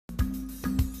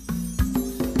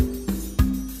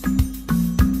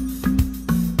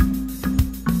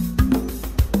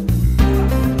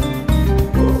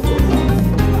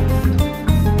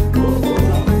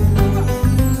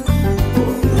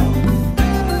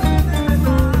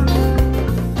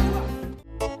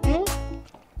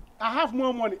have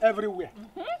more money everywhere.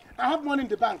 I have money in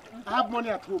the bank. I have money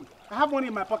at home. I have money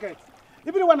in my pocket.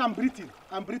 Even when I'm breathing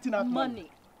out money.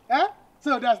 Eh?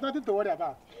 So there's nothing to worry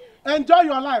about. Enjoy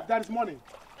your life. There is money.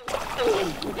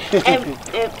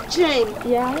 Jane.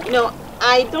 Yeah? No,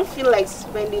 I don't feel like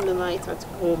spending the night at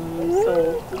home.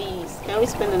 So please, can we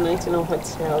spend the night in a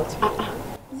hotel?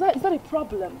 Is that a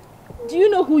problem? Do you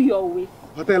know who you're with?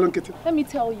 Hotel on Kitty. Let me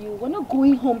tell you, we're not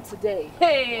going home today.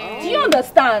 Hey! Do you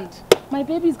understand? My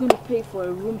baby is going to pay for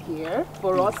a room here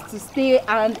for us to stay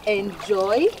and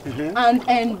enjoy. And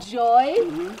enjoy.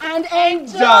 And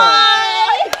enjoy!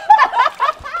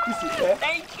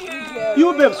 Thank you.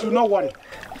 You babes should not worry.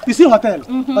 You see hotel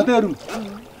room.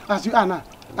 As you are now,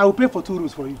 I will pay for 2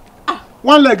 rooms for you.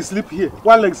 One leg sleep here,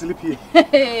 one leg sleep here.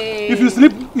 Hey. If you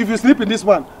sleep in this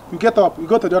one, you get up, you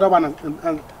go to the other one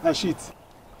and shit.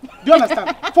 Do you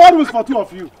understand? 4 rooms for 2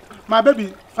 of you. My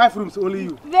baby, 5 rooms only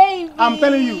you. Baby. I'm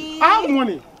telling you, I have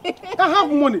money. I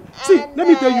have money. See, let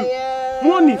me tell you,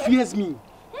 money fears me.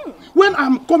 When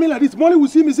I'm coming like this, money will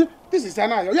see me say, this is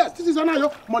Anayo. Yes, this is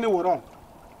Anayo. Money will run.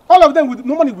 All of them,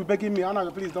 no money will be begging me.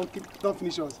 Anayo, please don't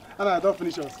finish us. Anayo, don't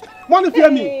finish us. Money fear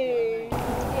me. Hey,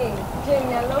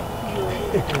 Jamie, I love you.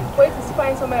 Wait to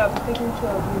find somebody I'll be taking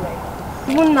care of you like.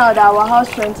 Even now that our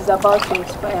house rent is about to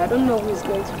expire, I don't know who is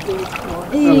going to pay it for.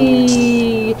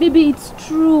 Hey, baby, it's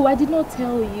true. I did not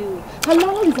tell you. Her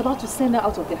landlord is about to send her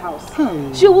out of the house.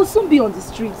 She will soon be on the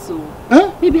street, so.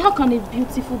 Baby, how can a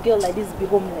beautiful girl like this be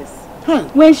homeless?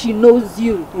 When she knows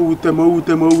you.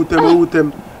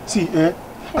 See,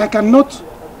 I cannot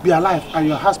be alive and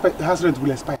your house rent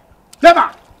will expire.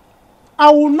 Never! I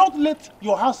will not let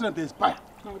your house rent expire.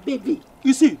 My baby.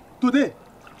 You see, today,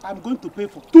 I'm going to pay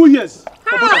for 2 years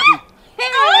for both of you.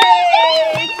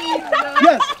 Hey!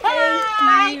 Yes.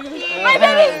 Thank you. My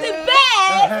baby is the best.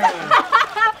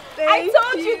 I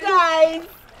told you guys.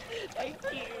 Thank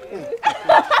you.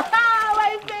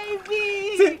 My baby.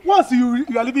 See, once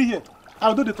you are living here,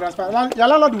 I'll do the transfer. Your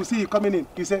landlord will see you coming in.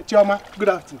 He said, Chioma, good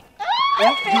afternoon.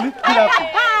 Julie, good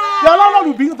afternoon. Your landlord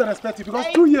will begin to respect you because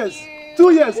 2 years,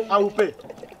 2 years I will pay.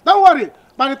 Don't worry.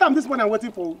 By the time this one I'm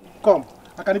waiting for come,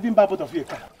 I can even buy both of you a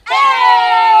car. Hey!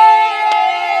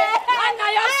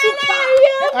 Anna, you're super.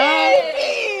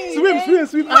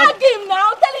 Swim. Hug him now.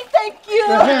 Tell him thank you.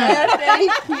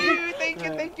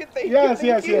 Thank you. Yes.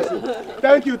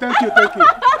 Thank you. Thank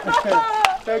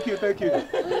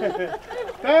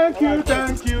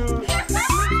you.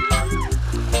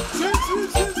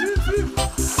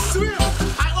 Swim.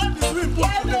 I want the swim.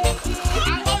 I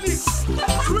want it.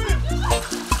 Swim.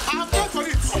 I'm going for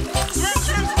it. Swim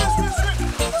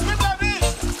like this.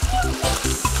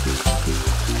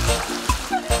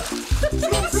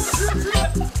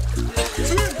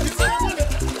 Swim. It's my money.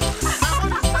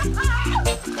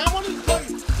 My money is going.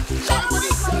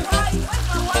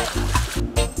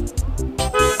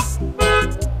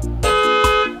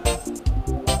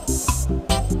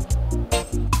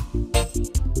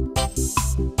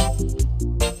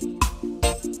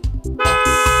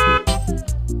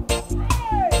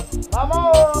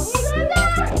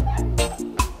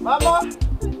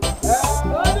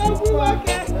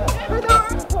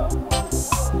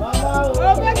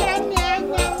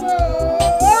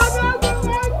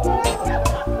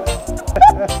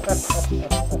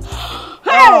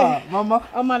 Mama,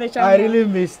 I really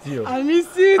missed you. I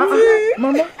miss you too.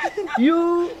 Mama,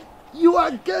 you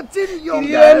are getting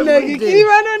younger every day.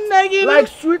 Like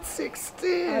sweet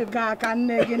 16.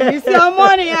 It's your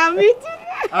money, I'm eating.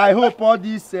 I hope all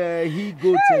these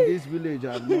he-goats in this village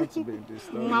have not been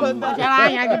disturbed.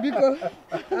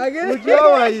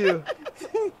 How are you?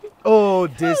 Oh,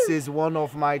 this is one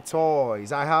of my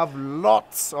toys. I have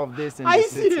lots of this in the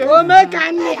city. My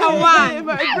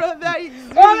brother is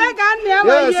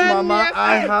yes, Mama,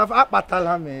 I have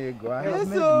Apatalamego.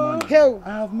 I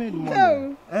have made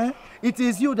money. It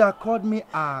is you that called me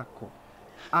Ako.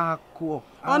 Ako.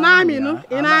 Onami, no?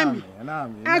 Inami.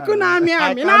 Akunami,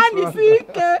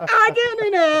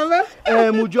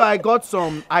 Mujo, I got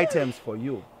some items for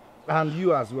you. And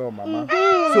you as well, Mama.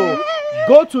 So,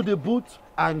 go to the booth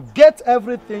and get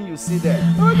everything you see there.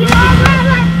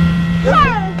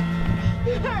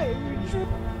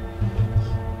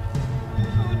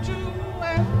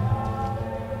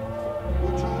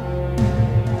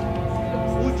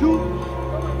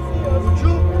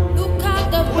 Look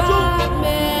at the bad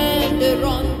men, they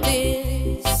run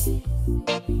this.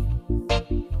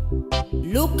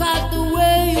 Look at the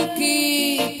way you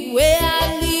keep where I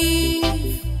live.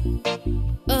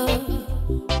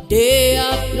 They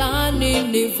are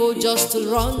planning evil just to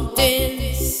run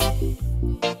things.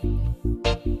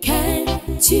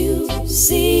 Can't you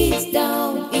sit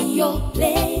down in your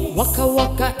place? Waka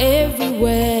waka every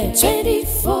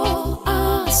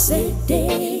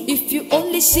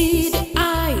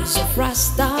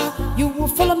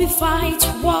me fight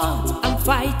what I'm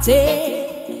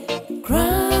fighting.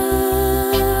 Crime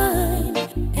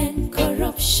and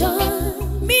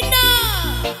corruption. Me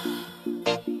now.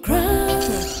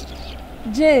 Crime.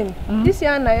 Jane, this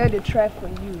year Nayo they try for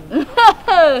you.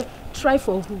 Try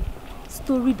for who?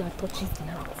 Story that touches the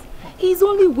heart. He's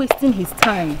only wasting his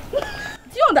time. Do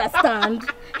you understand?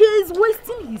 He is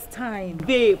wasting his time.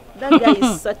 Babe, that guy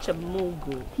is such a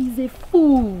mogul. He's a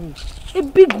fool. A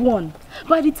big one.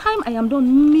 By the time I am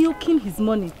done milking his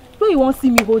money, where you won't see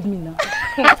me hold me now?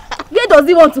 Where does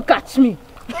he want to catch me?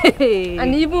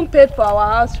 And he even paid for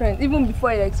our house rent, even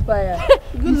before it expired.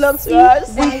 Good luck to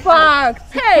us. In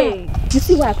fact. Hey! You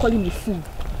see why I call him a fool?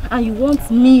 And you want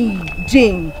me,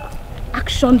 Jane,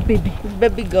 action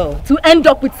baby girl, to end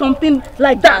up with something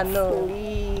like that? No.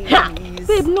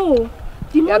 Babe, no.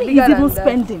 The money he's even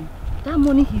spending, that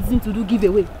money he's in to do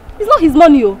giveaway. It's not his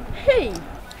money, oh. Hey!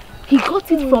 He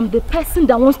got it from the person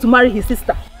that wants to marry his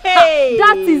sister. Hey!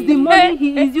 That is the money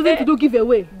he is using to do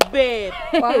giveaway. Babe,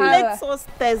 let's us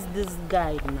test this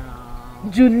guy now.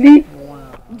 Julie.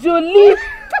 Wow. Julie.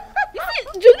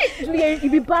 Julie, you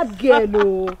be bad girl,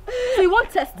 oh. So you won't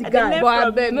test the guy.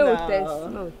 But babe, no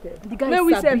test. The guy may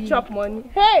we save chop money.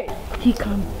 Hey! He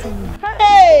can do.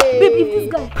 Hey! Babe, if this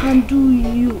guy can do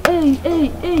you, hey.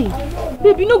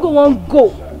 Babe, you no go on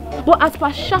go. But as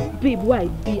per sharp babe, why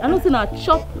be? I know say na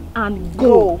chop and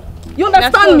go. You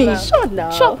understand me? Sure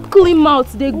now. Chop clean mouth,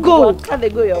 they go. How they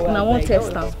go your way? And I won't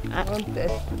test them. I won't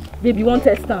test. Babe, you won't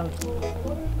test them.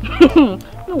 You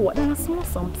know what? Then I smell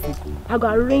something. I go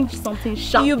arrange something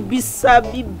sharp. You be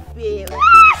sabi, babe.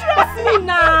 Trust me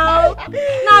now.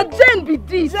 Now Jane be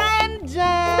this. Jane.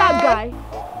 That guy.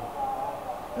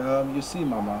 You see,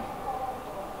 Mama.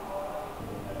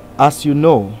 As you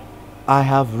know, I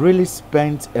have really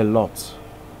spent a lot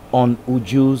on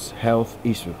Uju's health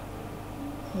issue.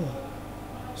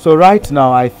 So right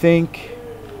now, I think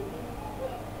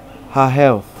her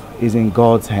health is in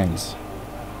God's hands.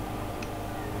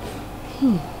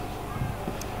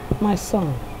 My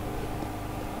son,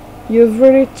 you've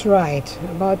really tried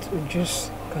about Uju's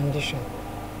condition.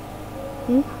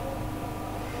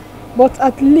 But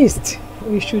at least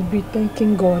we should be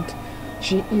thanking God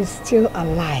she is still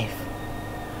alive.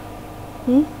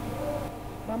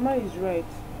 Mama is right.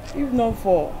 If not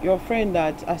for your friend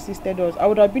that assisted us, I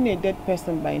would have been a dead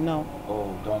person by now.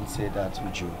 Oh, don't say that,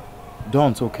 Uju.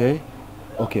 Don't, okay?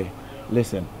 Okay,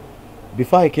 listen.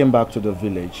 Before I came back to the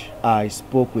village, I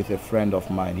spoke with a friend of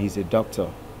mine. He's a doctor.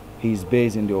 He's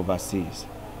based in the overseas.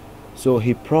 So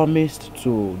he promised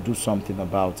to do something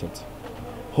about it.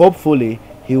 Hopefully,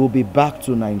 he will be back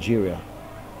to Nigeria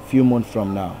a few months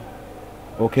from now.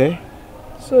 Okay?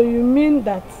 So you mean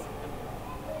that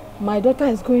my daughter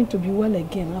is going to be well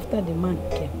again after the man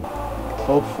came?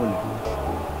 Hopefully.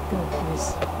 God,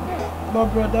 please.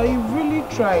 But brother, you've really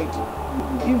tried.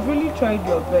 You've really tried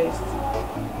your best.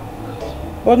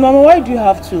 But Mama, why do you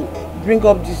have to bring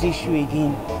up this issue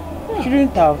again? You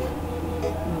shouldn't have.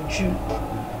 Uju,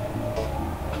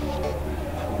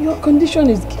 your condition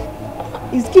is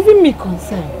giving me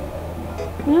concern.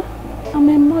 Huh? I'm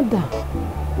a mother.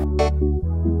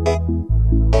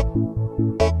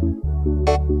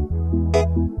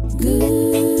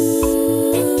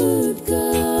 Good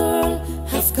girl,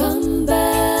 have come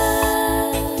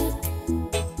back.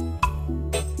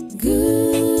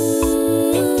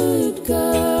 Good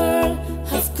girl,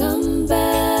 have come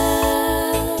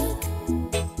back.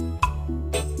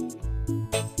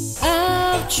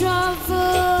 I've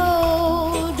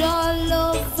traveled all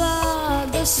over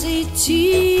the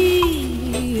city.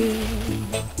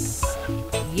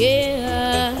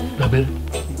 Yeah.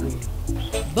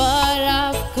 But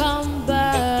I've come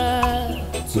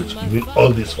back. So you mean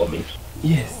all this for me?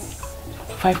 Yes.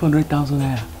 500,000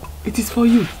 naira. It is for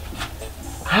you.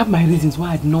 I have my reasons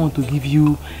why I did not want to give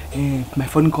you my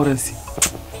foreign currency.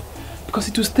 Because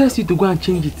it will stress you to go and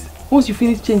change it. Once you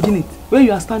finish changing it, when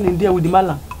you are standing there with the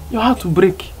malam, your heart will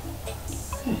break.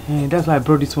 That's why I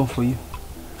brought this one for you.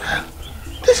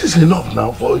 This is enough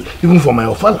now, even for my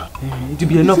ofala. It will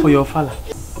be enough for your ofala.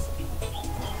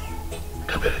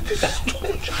 This is too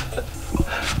much.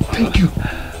 Thank you.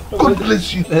 God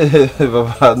bless you.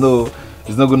 Papa, no,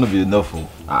 it's not going to be enough.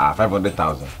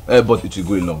 500,000. But it will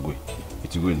go a long way.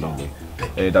 It will go a long way.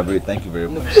 Dabere, thank you very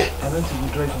much. I went to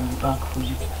withdraw it from the bank for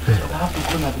you. But I have to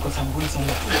go now because I'm going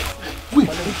somewhere. Wait,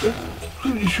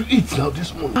 you should eat now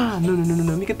this morning.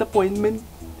 No. Make it an appointment.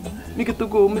 Make it to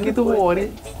go. Make it to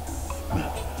worry.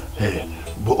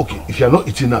 But okay, if you're not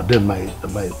eating now, then my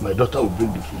daughter will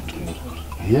bring the food to you.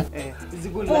 Yeah?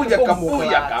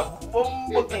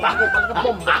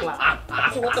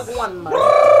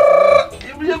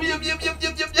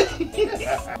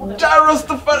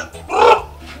 Jarostafari.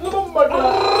 Oh my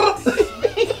God.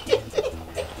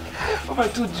 Papa, I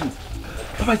told you.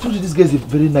 Papa, I told you this guy is a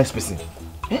very nice person.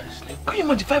 Eh? Can you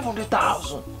imagine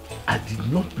 500,000? I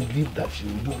did not believe that she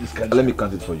would do this kind of... Let me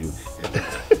count it for you.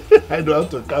 I know how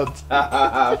to count.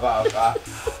 Papa,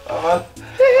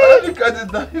 let me count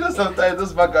it now. You know sometimes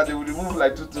those bankers, they will remove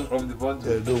like 2 from the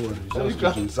bundle. Yeah, don't worry.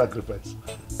 Just to sacrifice.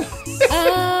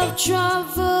 I've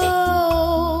traveled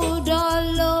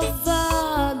all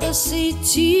over the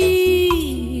city.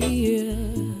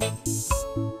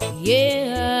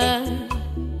 Yeah.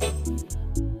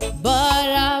 But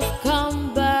I've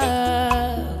come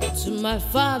back to my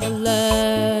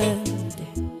fatherland.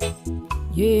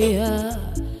 Yeah.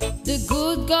 The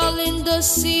good girl in the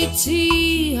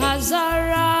city has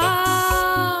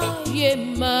arrived. Yeah,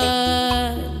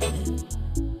 man.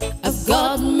 I've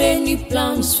got many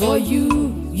plans for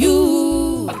you.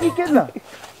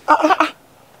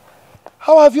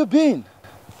 How have you been?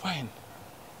 Fine.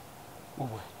 Oh,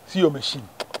 see your machine.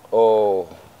 Oh,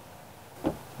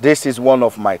 this is one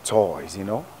of my toys, you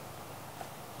know.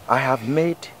 I have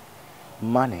made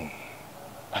money.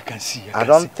 I can see. I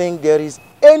don't think there is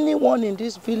anyone in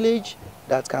this village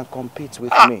that can compete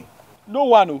with me. No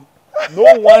one.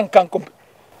 No one can compete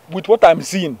with what I'm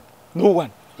seeing. No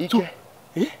one.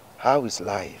 Ike, how is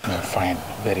life? Fine,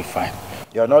 very fine.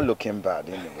 You're not looking bad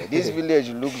anyway. This village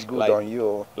looks good on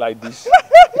you. Like this.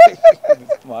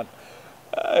 Man.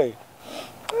 Hey.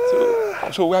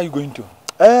 So where are you going to?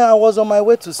 I was on my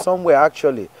way to somewhere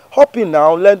actually. Hop in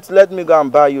now. Let me go and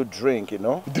buy you drink, you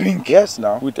know. Drink? Yes,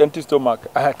 now. With empty stomach.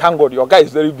 Thank God, your guy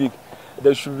is very big.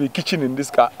 There should be kitchen in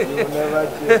this car. You will never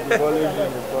change. You've always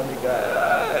been a funny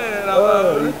guy.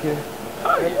 Oh, okay.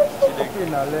 Hop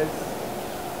in now, let's...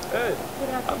 Hey,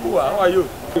 Abu, how are you?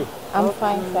 I'm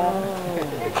fine, sir.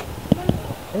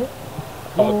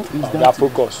 Oh, that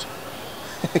focus.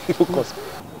 Focus.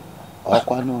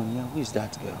 Who is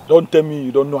that girl? Don't tell me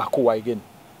you don't know Akuwa again.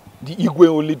 The Igwe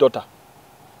only daughter.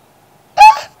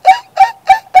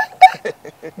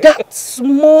 That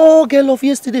small girl of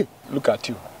yesterday. Look at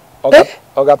you.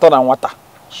 Ogaton and water.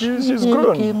 She's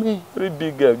grown. Very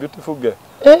big girl, beautiful girl.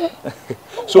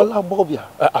 So,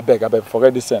 I beg,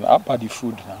 forget this and I'll buy the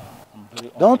food now.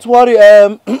 Don't worry,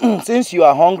 since you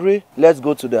are hungry, let's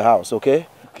go to the house, okay?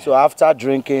 So after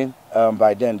drinking,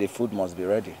 by then the food must be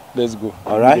ready. Let's go.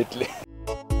 All right?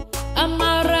 I'm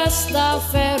a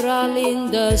Rastafari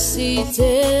in the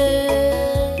city.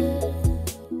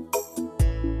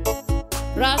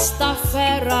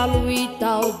 Rastafari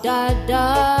without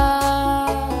dada.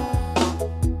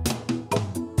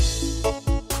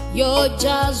 Your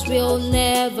jazz will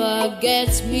never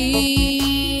get me.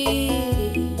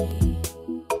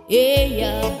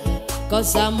 Yeah,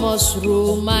 cause I must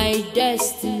rule my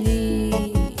destiny.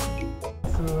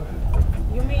 So,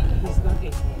 you mean he's not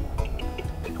here?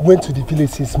 He went to the village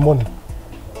since morning.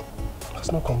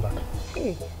 Has not come back.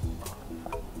 Hey.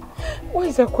 Why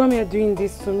is Akwamia doing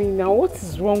this to me now? What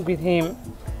is wrong with him?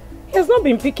 He has not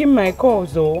been picking my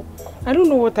calls though. I don't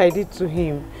know what I did to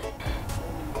him.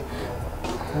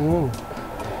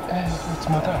 But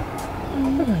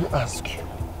madam, let me ask you,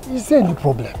 is there any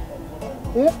problem?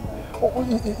 Yeah?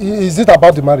 Is it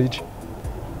about the marriage?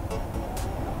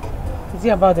 Is it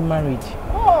about the marriage?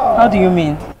 How do you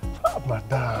mean?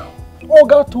 Madam,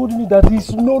 Oga told me that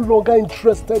he's no longer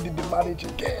interested in the marriage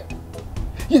again.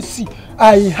 You see,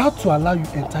 I had to allow you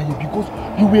enter here because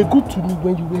you were good to me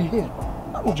when you were here.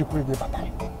 How would you pray the battle?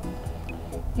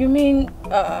 You mean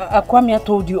Akwamia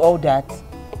told you all that?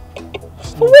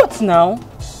 For what now?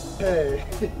 Hey.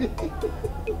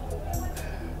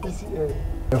 You see,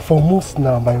 for months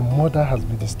now, my mother has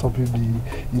been disturbing me,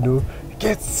 you know,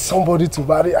 get somebody to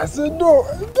marry. I said, no,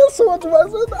 get someone to marry. I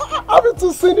said, I haven't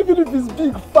to see even if he's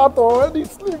big, fat, or any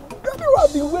slim.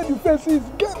 Anyone, the way the face is,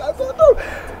 get. I said, no.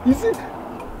 You see,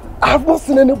 I have not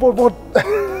seen anybody but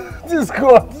this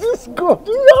God, you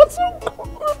are so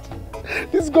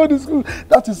good. This God is good.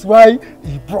 That is why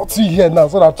he brought you here now,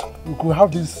 so that we could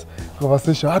have this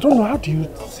conversation. I don't know, how do you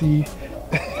see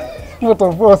both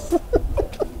of us?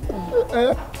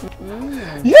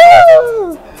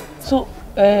 Yeah! So,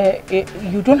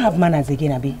 you don't have manners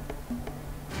again, Abi?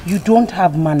 You don't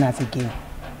have manners again.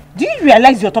 Do you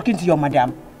realize you're talking to your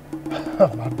madam?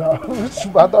 Madam? Which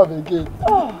madam again?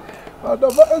 Oh.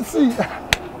 Madam, see,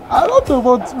 I don't know,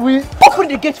 but we... Open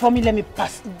the gate for me, let me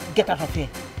pass, get out of here.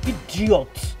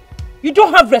 Idiot. You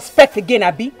don't have respect again,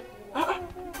 Abi.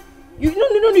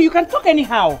 No, you can talk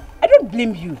anyhow. I don't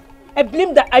blame you. I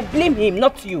blame him,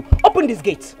 not you. Open this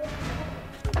gate.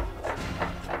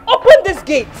 Open this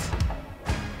gate.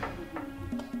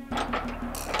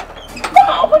 Come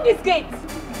on, open this gate.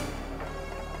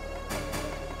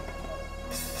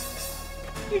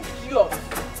 Idiot.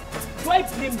 Do I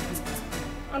blame you?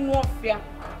 I'm not fair.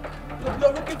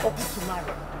 You're looking for who to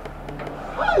marry.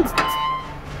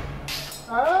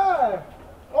 Hey,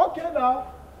 okay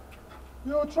now.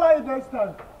 You try it next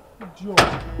time. Idiot.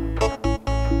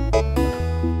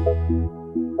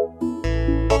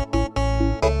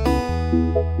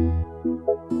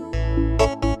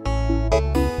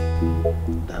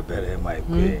 My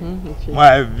queen,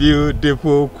 my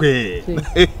beautiful queen.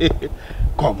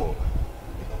 Come on.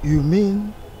 You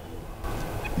mean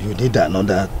you need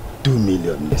another 2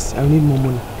 million? Yes, I need more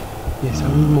money. Yes, I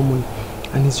need more money.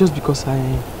 And it's just because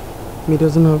I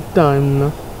doesn't have time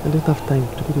now. I don't have time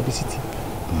to go to the city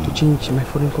to change my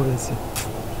foreign currency.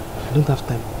 I don't have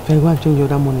time. If I go and change the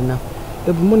other money now,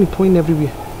 there'll be money pouring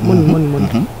everywhere.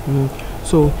 Money.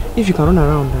 So if you can run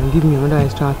around and give me another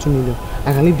extra 2 million,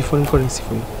 I can leave the foreign currency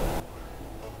for you.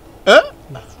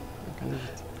 Yes, I can leave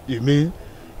it. You mean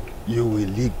you will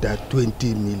leave that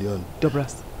 20 million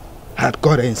Dobras hard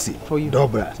currency for you?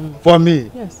 Dobras for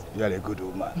me? Yes. You are a good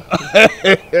woman.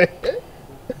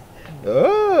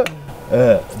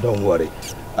 Don't worry.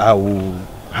 I will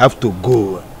have to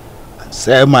go and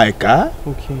sell my car.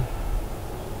 Okay.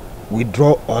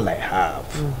 Withdraw all I have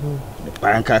in the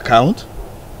bank account.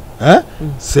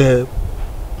 Sell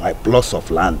my plots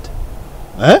of land.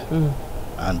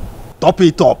 And top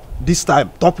it up. This time,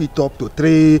 top it up to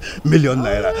 3 million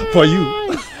naira for you.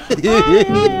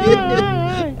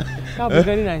 That'll be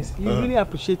very nice. You really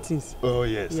appreciate things. Oh,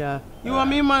 yes. Yeah. You are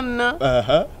me man now.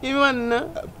 You man now.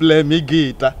 Play me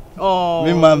guitar. Oh.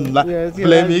 Me man now. Yes,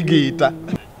 play me guitar.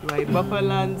 My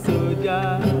Buffalo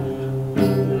soldier.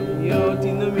 You're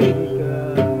in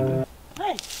America.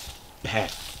 Hey.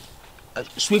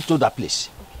 Sweep to that place.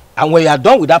 And when you are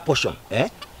done with that portion,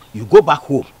 you go back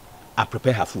home and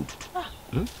prepare her food.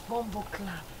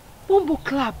 Bombo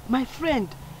Clap, my friend.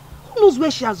 Who knows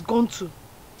where she has gone to?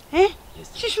 Yes.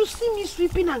 She should see me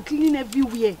sweeping and cleaning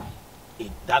everywhere.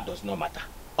 That does not matter.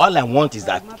 All I want is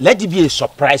that let it be a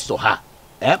surprise to her.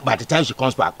 By the time she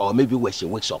comes back, or maybe when she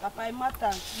wakes up. Papa, it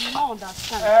matters. You don't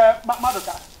understand.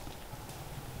 Madoka.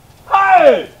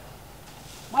 Hey!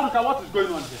 Madoka, what is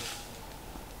going on here?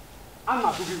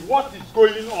 Anna, what is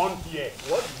going on here?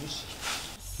 What do you see?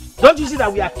 Don't you see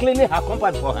that we are cleaning her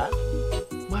compound for her?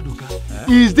 Madoka,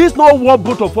 is this not what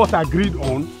both of us agreed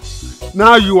on?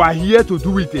 Now you are here to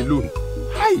do it alone.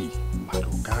 Hi,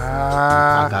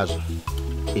 Madoka.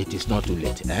 It is not too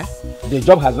late. The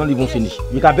job has not even finished.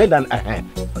 You can bend and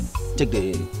take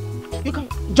the. You can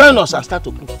join us and start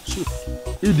to cook soup.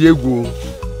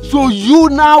 So you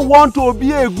now want to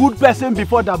be a good person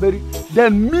before Daberi?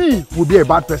 Then me will be a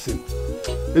bad person.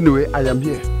 Anyway, I am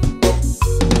here.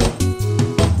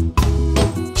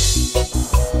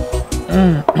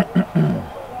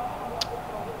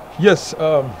 Yes,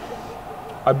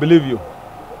 I believe you.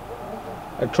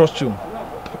 I trust you.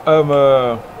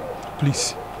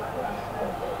 Please.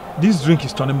 This drink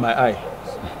is turning my eye.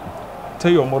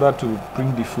 Tell your mother to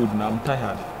bring the food now. I'm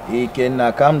tired.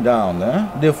 Ikenna, calm down.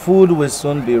 The food will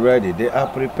soon be ready. They are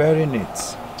preparing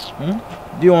it.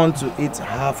 Do you want to eat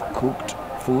half-cooked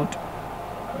food?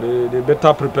 They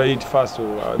better prepare it fast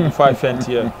before I faint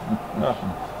here.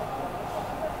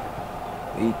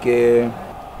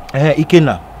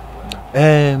 Ikenna,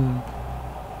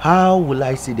 how will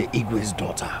I see the Igwe's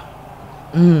daughter?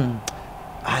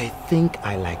 I think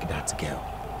I like that girl.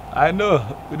 I know,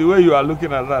 the way you are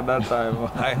looking at her at that time,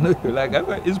 I know you like it.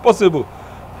 It's possible.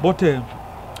 But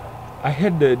I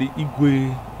heard the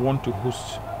Igwe want to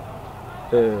host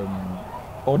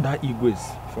other Igwes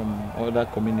from other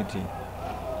community.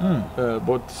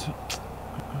 But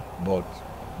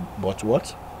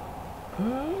what?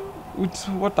 With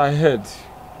what I heard,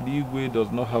 the Igwe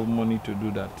does not have money to do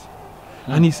that.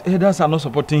 And his elders are not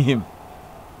supporting him.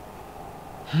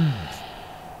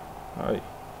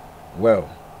 Well,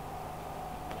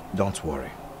 don't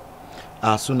worry.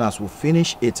 As soon as we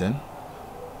finish eating,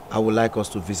 I would like us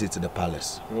to visit the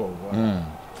palace. Oh, wow.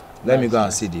 Let me go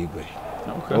and see the Igwe.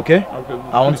 Okay?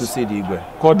 I want to see the Igwe.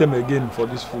 Call them again for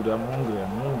this food. I'm hungry.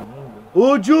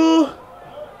 Uju!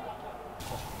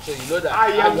 So you know that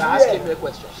you are asking me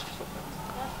questions.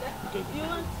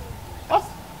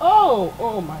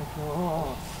 Oh my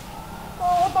God.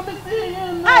 Oh, let me see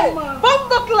you now. Hey,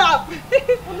 Bombo Clap.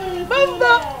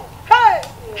 Bombo. Hey.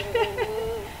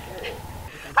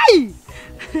 Hey.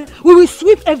 We will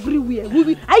sweep everywhere.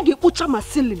 I get Ucha my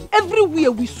ceiling.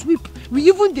 Everywhere we sweep. We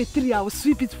even the tree, I will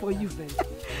sweep it for you, man.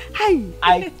 Hey.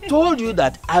 I told you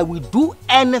that I will do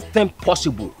anything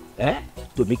possible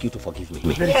to make you to forgive me.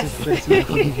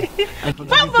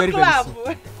 Bombo Clap.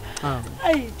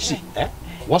 See,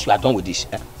 once we are done with this,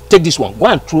 take this one, go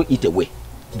and throw it away.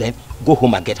 then go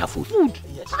home and get her food. Food?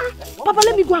 Yes. Papa,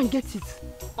 let me go and get it.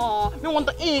 Oh, we want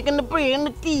the egg and the bread and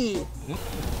the tea.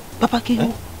 Papa, can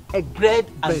you? Egg, bread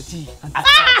and tea.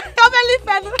 Come and leave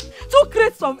 2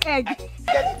 crates of egg.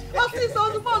 What's this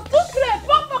on the phone? 2 crates,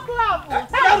 1 for club.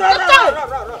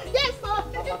 Yes, sir.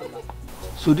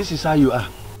 So this is how you are.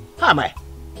 How am I?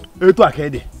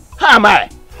 How am I?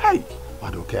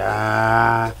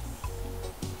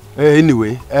 Hey,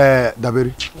 anyway,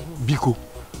 Daberi, Biko,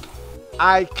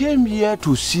 I came here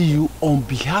to see you on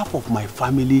behalf of my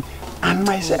family and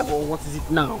myself. Oh, what is it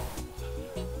now?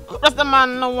 That's the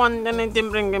man no want anything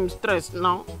bring him stress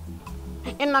now.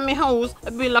 In my house, I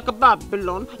be like a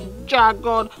Babylon. Jah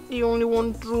God, the only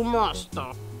one true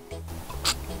master.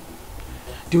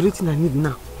 The only thing I need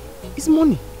now is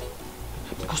money.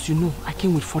 Because you know, I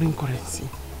came with foreign currency.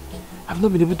 I've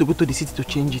not been able to go to the city to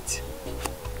change it.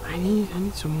 I need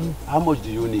some money. How much do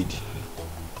you need?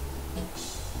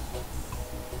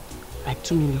 Like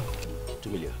 2 million. 2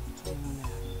 million.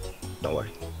 Don't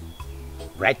worry.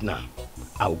 Right now,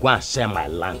 I'll go and sell my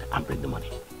land and bring the money.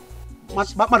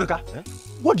 Maduka,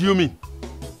 what do you mean?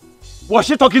 Was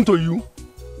she talking to you?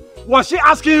 Was she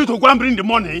asking you to go and bring the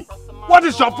money? What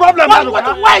is your problem,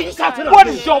 Maduka? Why are you shouting? What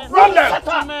is your problem?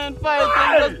 Man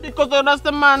fighting just because the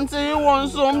Rasta man say he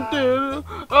wants something.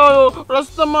 Oh,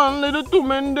 Rasta man, let the 2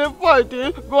 men they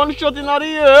fighting, gunshot in the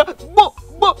air.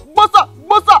 Bossa!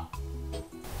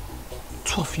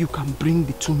 2 of you can bring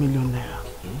the 2 million naira.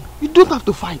 You don't have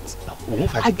to fight.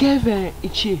 I gave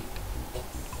Ichie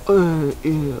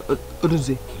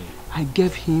Oduze, I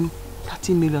gave him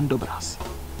 $30 million.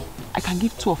 I can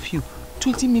give 2 of you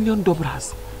 $20 million.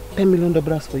 $10 million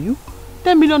for you,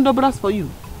 $10 million for you.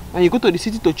 When you go to the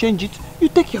city to change it, you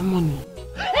take your money.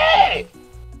 Hey!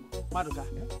 Maduka,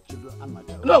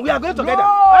 no, we are going together.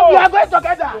 No! We are going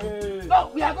together.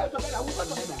 No, we are going together. We go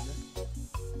together.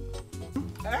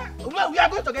 We are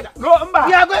going together. No, Mba.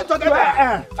 We are going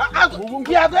together.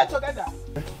 We are going together.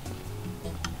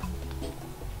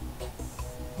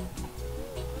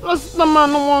 Rasta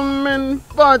man want men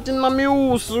fighting na me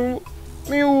usu.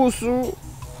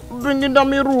 Bringing down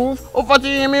me roof, over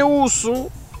to me usu.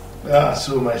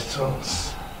 So my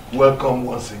sons, welcome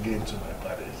once again to my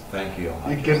palace. Thank you,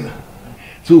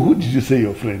 So who did you say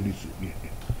your friend is?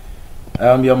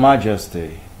 Your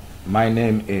Majesty, my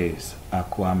name is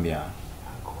Akwamia,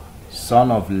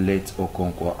 son of late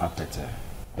Okonkwo Apete.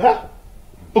 Huh?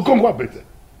 Okonkwo Apete?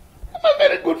 I'm a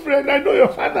very good friend. I know your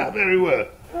father very well.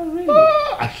 Oh, really?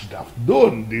 Oh, I should have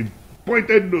known. The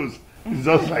pointed nose is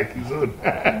just like his own.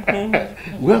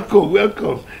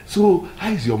 Welcome. So,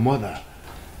 how is your mother?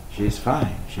 She's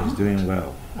fine. She's doing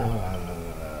well.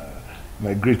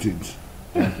 My greetings.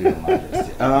 Thank you, Your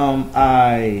Majesty.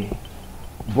 I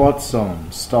bought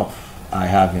some stuff I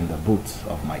have in the boot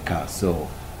of my car. So,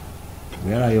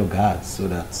 where are your guards so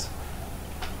that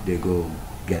they go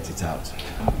get it out?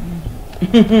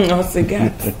 What's the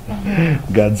guards?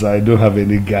 Guards, I don't have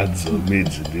any guards or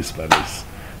maids in this palace.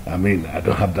 I mean, I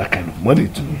don't have that kind of money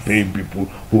to pay people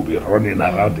who will be running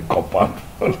around the compound.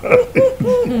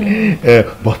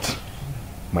 But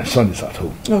my son is at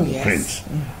home. Oh, yes. Prince.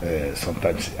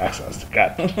 Sometimes he acts as the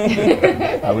guard.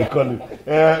 I will call him.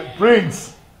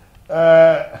 Prince.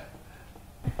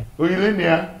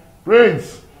 Uyilinia.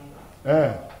 Prince.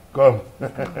 Come.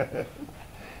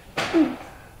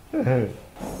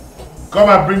 Come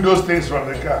and bring those things from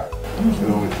the car.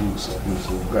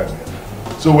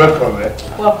 So welcome,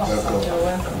 Welcome. You're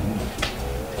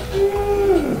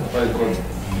welcome.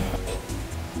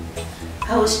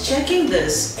 I was checking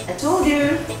this. I told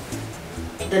you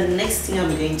the next thing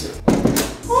I'm going to.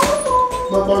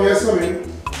 Mama, yes, sorry.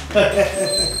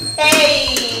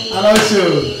 Hey! I like you.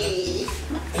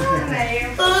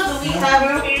 So do we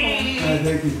have here?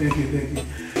 Thank you.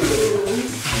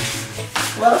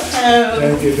 Welcome.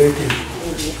 Thank you.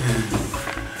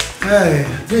 Hey,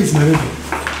 where is my baby?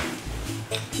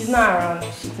 She's not around.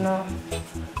 She's not.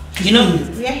 You know,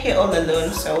 we are here all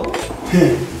alone, so.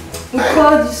 We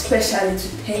called you specially to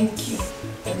thank you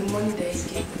for the money that you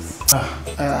gave us.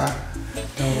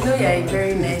 You know you're a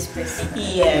very nice person.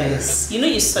 Yes. You know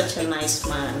you're such a nice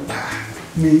man.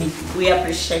 Me? We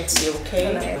appreciate you,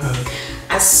 okay?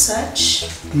 As such,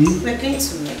 we're going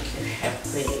to make you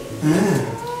happy.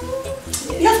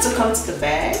 You have to come to the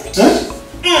bed.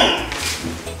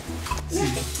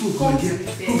 Who's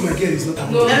my girl is not a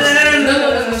No.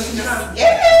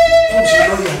 Yeah.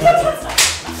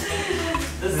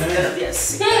 This is gonna be a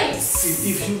secret.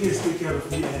 If you guys take care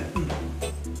of me, I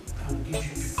will give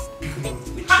you big money.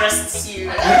 We trust you.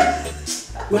 I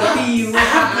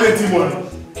have plenty money.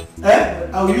 I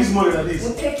will use money like this.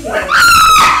 We'll take care.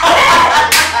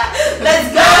 Let's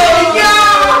go!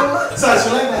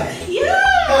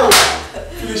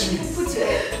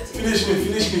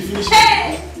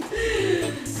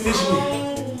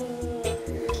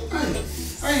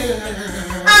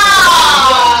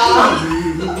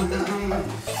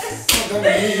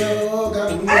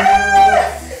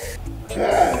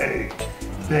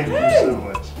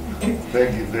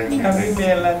 Thank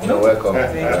you. You're welcome.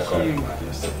 Thank you.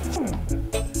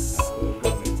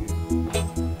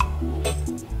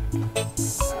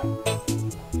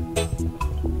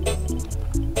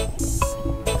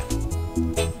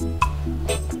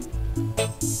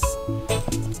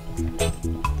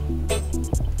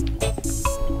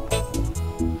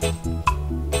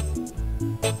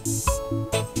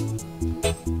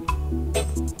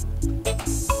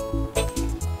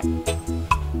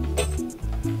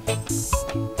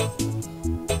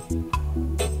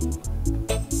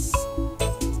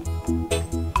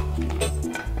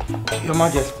 Your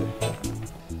Majesty,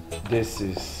 this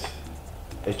is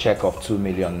a check of 2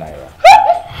 million naira.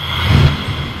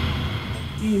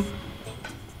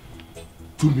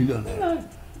 2 million naira.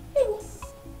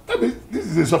 I mean, this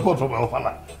is a support from our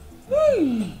father.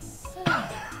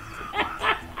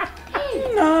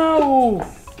 No.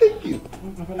 Thank you.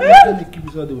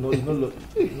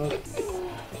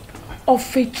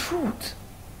 Of a truth,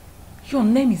 your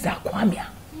name is Akwamia.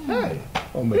 Hey.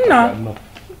 Oh my Nah. God, no.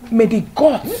 May the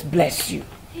gods bless you.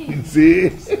 See?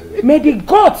 May the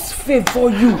gods favor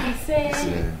you. Hey.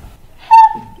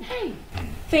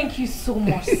 Thank you so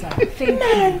much, sir. Thank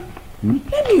you.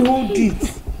 Let me hold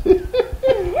it.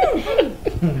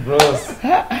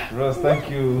 Rose, thank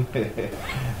you.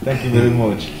 Thank you very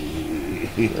much.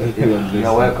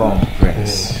 You're welcome,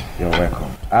 Prince. You're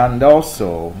welcome. And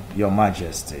also, Your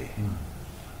Majesty,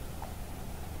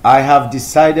 I have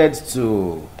decided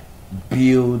to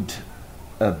build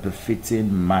a befitting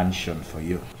mansion for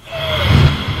you.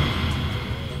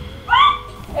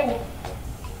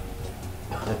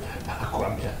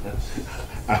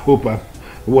 I hope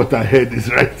what I heard is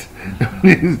right.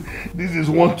 This is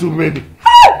one too many.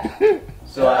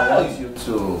 So I want you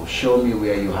to show me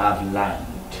where you have land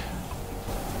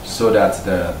so that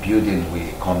the building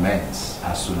will commence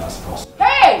as soon as possible.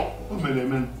 Hey!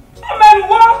 Amen.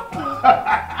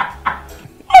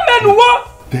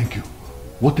 Thank you.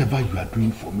 Whatever you are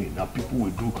doing for me, now people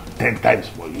will do 10 times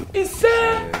for you. It's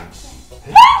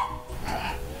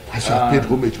As you have paid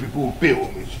homage, people will pay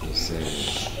homage.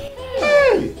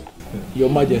 Hey! Your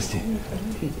Majesty,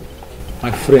 my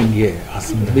friend here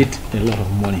has made a lot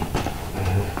of money.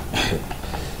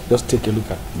 Just take a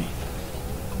look at me.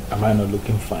 Am I not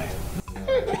looking fine?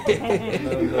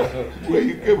 When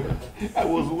you came, I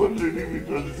was wondering if it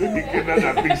was the same Ikena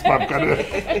that picks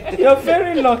Papkana. You're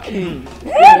very lucky.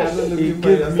 He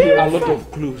gave me a lot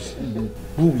of clues.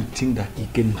 Who would think that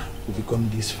Ikenna will become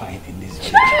this fine in this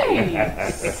church?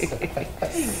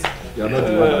 You're not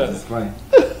the one that is fine.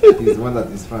 He's the one that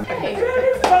is fine.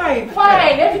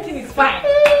 Fine. Everything is fine.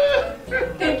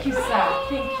 Thank you, sir.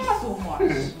 Thank you so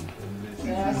much.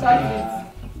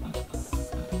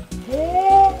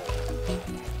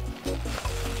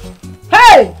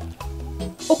 Hey!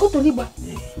 Okotoliba.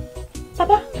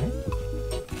 Papa.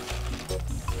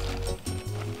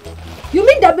 You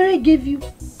mean Dabere gave you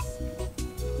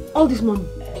all this money?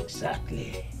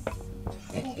 Exactly.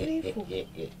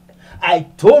 I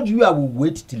told you I will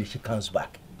wait till she comes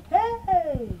back.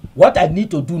 Hey! What I need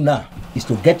to do now is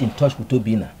to get in touch with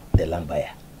Obina, the land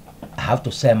buyer. I have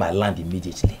to sell my land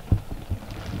immediately.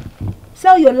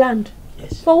 Sell your land?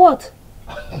 Yes. For what?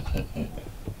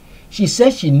 She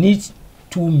says she needs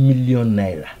 2 million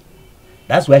naira.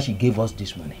 That's why she gave us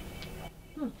this money.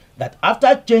 That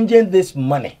after changing this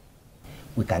money,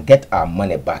 we can get our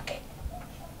money back.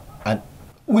 And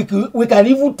we can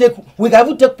even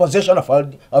take possession of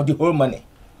the whole money.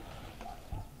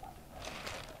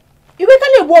 You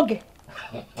can't walk.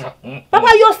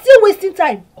 Papa, you're still wasting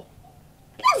time.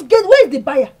 Let's get, where is the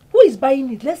buyer? Who is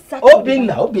buying it? Let's start.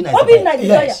 Obina is the buyer.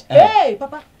 Yes. Hey,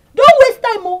 Papa, don't waste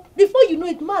time. Oh. Before you know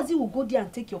it, Mazi will go there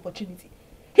and take your opportunity.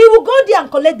 He will go there and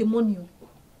collect the money. Oh.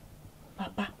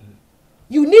 Papa,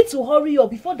 you need to hurry up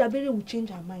before Dabere will change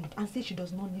her mind and say she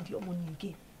does not need your money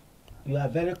again. You are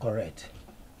very correct.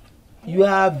 You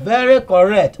are very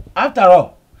correct. After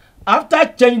all, after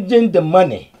changing the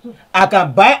money, I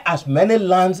can buy as many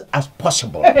lands as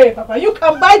possible. Hey, Papa, you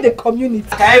can buy the community.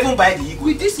 I can even buy the eagle.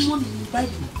 With this money, you buy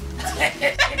the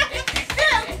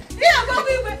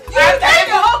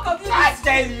I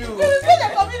tell you. You will see the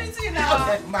community now.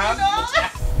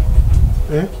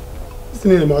 Eh? This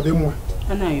thing is about them.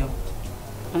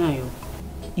 Anayo,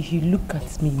 if you look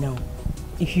at me now,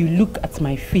 if you look at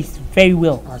my face very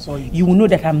well, you will know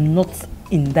that I'm not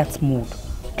in that mood.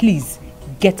 Please,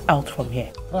 get out from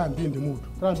here. Try and be in the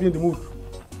mood.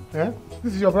 Eh?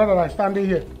 This is your brother that is standing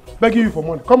here, begging you for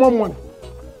money. Come on, money.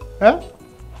 Eh?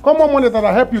 Come on, money that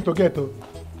will help you to get to.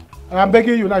 And I'm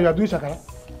begging you now, you are doing shakara.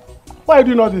 Why are you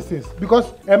doing all these things?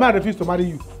 Because a man refused to marry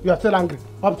you. You are still angry.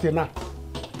 Up till now.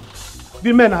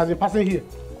 The men has been passing here.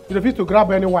 You refuse to grab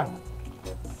anyone.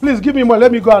 Please give me money.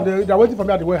 Let me go and they're waiting for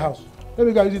me at the warehouse. Let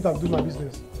me go use it and do my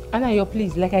business. Anayo,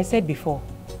 please, like I said before,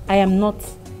 I am not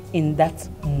in that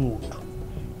mood.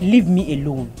 Leave me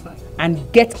alone and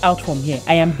get out from here.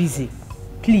 I am busy.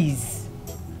 Please.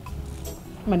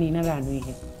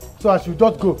 So I should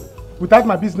just go without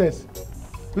my business.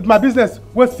 With my business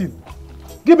wasting.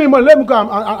 Give me money. Let me go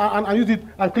and use it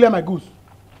and clear my goods.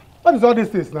 What is all these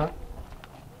things now?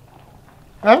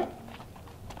 Huh?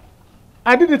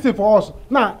 I did this thing for us.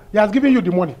 Now, he has given you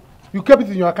the money. You kept it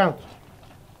in your account.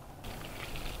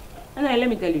 And let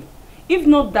me tell you, if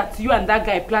not that you and that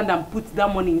guy planned and put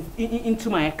that money into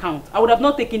my account, I would have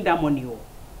not taken that money.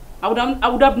 I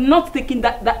would have not taken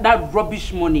that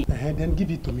rubbish money. Then give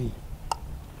it to me.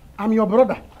 I'm your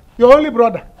brother. Your only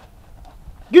brother.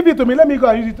 Give it to me. Let me go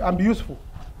and use it and be useful.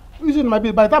 Use it in my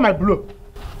business. By the time I blow,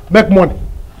 make money.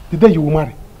 The day you will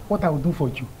marry, what I will do for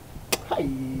you.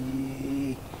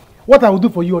 What I will do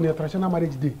for you on your traditional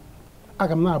marriage day. I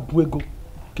am now a buego.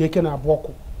 Keke na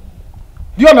aboko.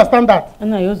 Do you understand that?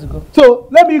 So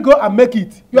let me go and make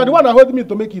it. You are the one that holding me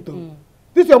to make it.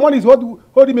 This your money is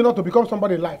holding me not to become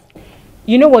somebody in life.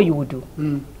 You know what you would do?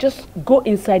 Just go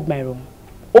inside my room,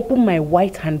 open my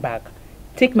white handbag,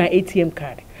 take my ATM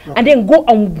card, and then go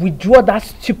and withdraw that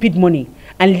stupid money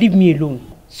and leave me alone.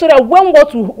 So that when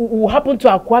what will happen to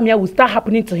Akwamia will start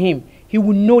happening to him, he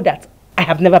will know that I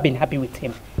have never been happy with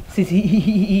him. Since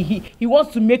he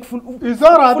wants to make fool of me.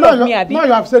 Now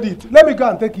you have said it. Let me go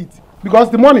and take it. Because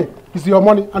the money is your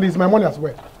money and it's my money as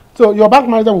well. So your bank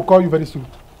manager will call you very soon.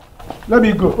 Let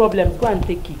me go. No problem. Go and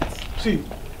take it. See.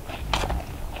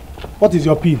 What is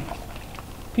your PIN?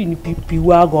 PIN. Give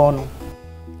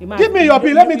me your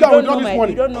PIN. Let me go and withdraw this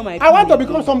money. You don't know my PIN. I want to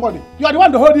become somebody. You are the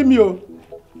one holding me.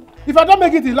 If I don't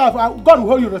make it in life, God will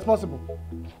hold you responsible.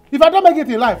 If I don't make it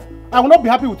in life, I will not be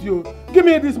happy with you. Give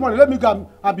me this money. Let me go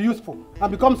and be useful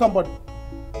and become somebody.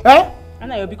 Eh?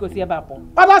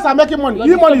 Others are making money.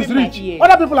 Your money is rich.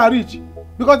 Other people are rich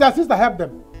because their sister helped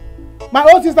them. My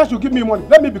own sister should give me money.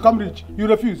 Let me become rich. You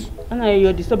refuse.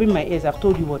 You're disturbing my ears. I've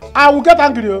told you what. I will get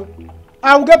angry.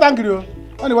 I will get angry.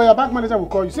 Anyway, your bank manager will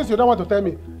call you. Since you don't want to tell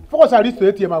me, once I reach the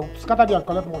ATM, I will scatter you and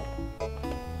collect money.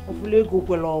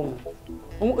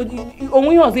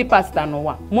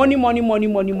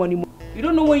 Money. You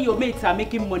don't know when your mates are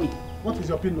making money. What is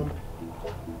your PIN number?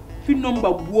 PIN number.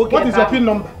 What is your PIN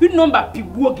number? PIN number.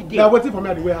 They are waiting for me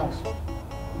at the warehouse.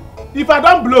 If I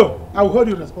don't blow, I will hold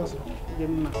you responsible.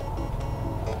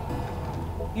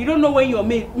 You don't know when your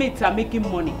mates are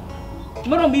making money.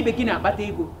 Tomorrow me begin at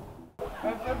Batego.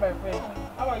 My friend,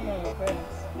 how are you and your friends?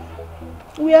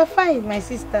 We are fine, my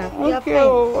sister. We are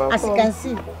fine, as you can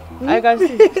see. I can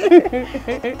see.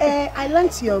 I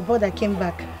learned your brother came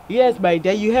back. Yes, my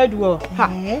dear, you heard well.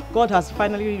 God has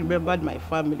finally remembered my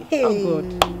family. Hey. Oh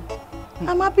God.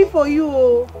 I'm happy for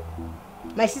you.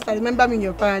 My sister, remember me in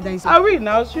your paradise. I will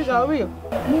now, sure I will.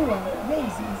 Meanwhile, where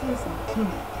is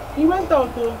he? He went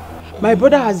out though. My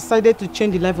brother has decided to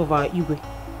change the life of our Igwe.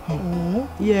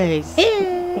 Yes.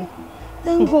 Hey.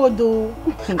 Thank God though.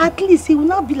 At least he will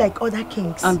not be like other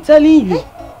kings. I'm telling you.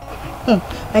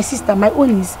 My sister, my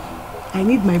own is I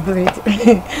need my bread,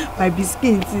 my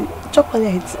biscuits,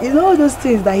 chocolates, you know all those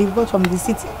things that he bought from the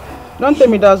city. Don't tell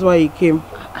me that's why he came.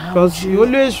 Because you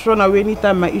always run away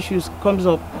anytime my issues comes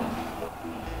up.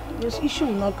 Your issue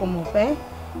will not come up, eh?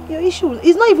 Your issue,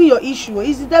 it's not even your issue,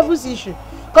 it's the devil's issue.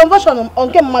 Conversion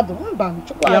on get mad.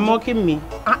 You're mocking me.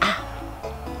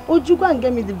 Would you go and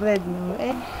get me the bread now,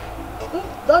 eh?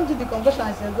 Don't do the conversion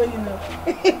as you're going, you know.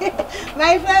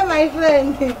 my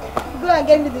friend, go and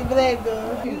get me the bread,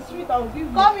 though. It's sweet, I'll give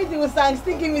you. Come with the sang,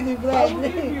 still give me the bread. I will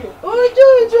give you.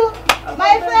 Uju,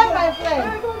 my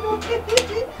friend.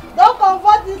 Don't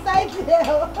comfort inside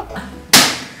here.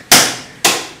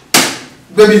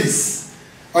 Babies.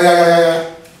 Oh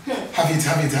yeah. Have it.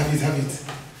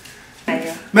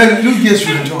 Man, look here,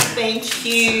 you enjoy. Thank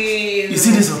you. You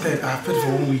see this hotel? I have paid for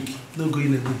 1 week. No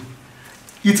going away.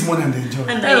 Eat more and enjoy.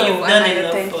 And you've done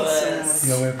enough for us.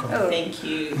 You're welcome. Oh, thank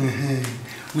you.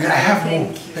 I have more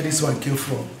where this one came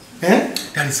from.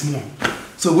 There is more.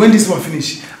 So when this one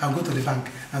finish, I'll go to the bank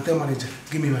and tell manager,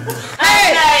 give me my money.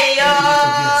 Hey,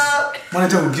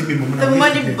 manager will give me my money. The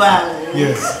money bank.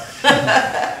 Yes. So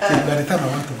by the time I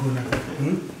want to go now,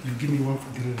 you give me one for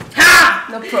the road. Ha!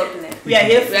 No problem. We are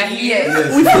here for you.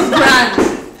 Yes. We feel grand.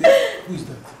 Who is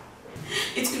that?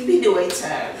 It could be the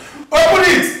waiter. Open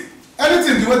it!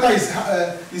 Anything the waiter is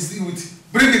with,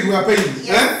 bring it, we are paying.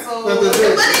 Yes, so everybody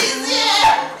is here.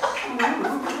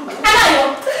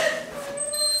 Anayo!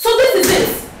 So this is it?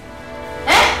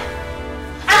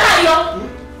 Anayo!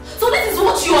 So this is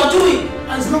what you are doing?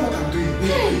 It's not what I'm doing,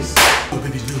 please. No,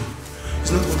 baby, no.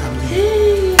 It's not what I'm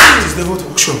doing. It is devil's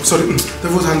workshop. Sorry,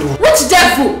 devil's handwork. Which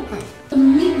devil?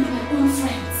 Me with my own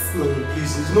friends. No,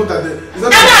 please. It's not that. It's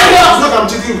not that I'm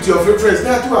cheating with your friends. They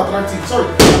are too attractive. Sorry.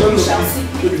 I don't know.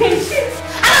 Baby, please.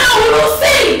 We will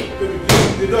see. Baby,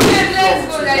 please. They don't.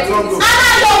 Let's go. Let's go.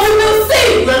 We will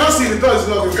see. We are not seeing the door is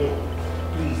locked.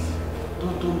 Please,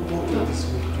 don't think this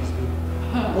way, please, baby.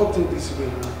 Don't think this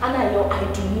way. Anayo, I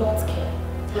do not care.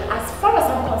 As far as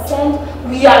I'm concerned,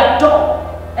 we are done.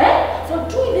 For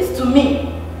doing this to me.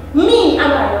 Me,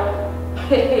 Anayo.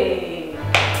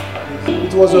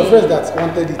 It was your friends that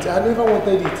wanted it. I never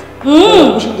wanted it. They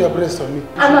were pushing their breast on me.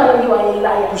 Anayo, you are a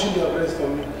liar. Pushing their breast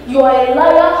on me. You are a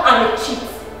liar and a cheat.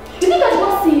 You think I did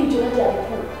not see you during the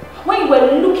pool when you were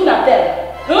looking at them?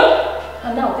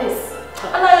 And now this.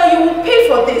 Anayo, you will pay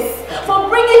for this. For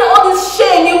bringing all this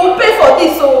shame, you will pay for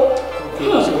this.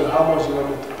 Okay, so how much do you want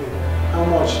me to pay? How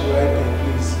much do I pay,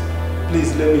 please?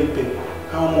 Please let me pay.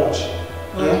 How much?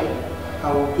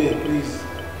 I will pay, please.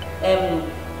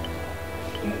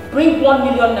 Bring 1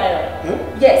 million naira.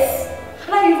 Yes.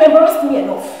 Now you've embarrassed me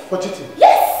enough. For cheating?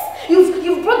 Yes.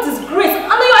 You've brought disgrace.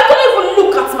 And I can't even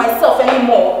look at myself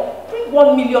anymore. Bring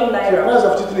 1 million naira. The price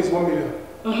of cheating is 1 million.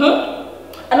 I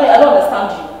don't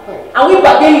understand you. Are we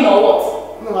bargaining or what?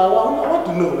 No, I want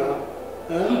to know now.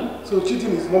 So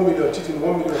cheating is 1 million, cheating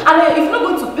 1 million. And if you're not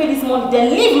going to pay this money,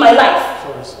 then leave my life.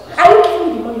 Sorry. I will give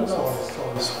you the money or not.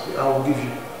 Sorry. I will give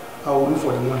you. I will look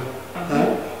for the money.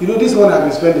 You know, this money I've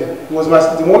been spending, it was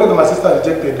the money that my sister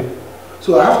rejected.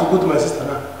 So I have to go to my sister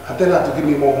now and tell her to give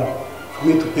me more money for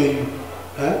me to pay you.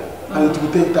 And it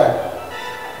will take time.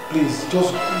 Please,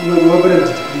 just, you open it,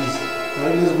 please.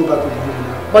 Let's go back to the room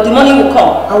now. But the money will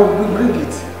come. I will bring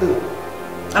it.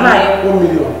 1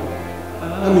 million.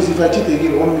 That means if I cheat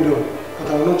again, 1 million. But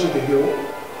I will not cheat again.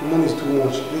 The money is too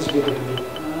much. Let's go to the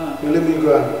room. Let me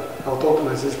go and I'll talk to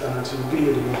my sister and she will give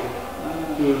me the money.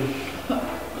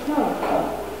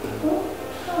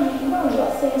 Now you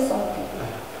are saying something.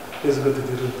 Let's go to the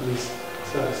room, please.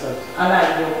 Sorry.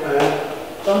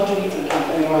 Don't do it again.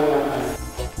 Hey,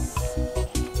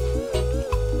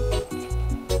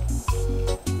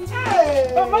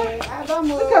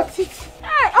 Mama, look at it.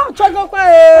 Hey, Chagokwa,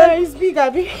 it's big,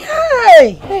 Abby.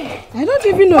 Hey, I don't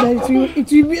even know that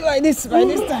it will be like this by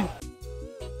this time.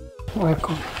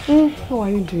 Welcome. How are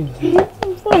you doing?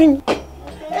 I'm fine.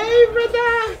 Hey,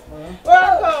 brother.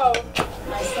 Welcome.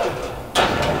 My son.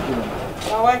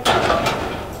 You're welcome.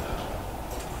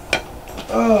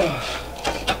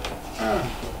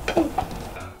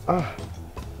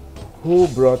 Who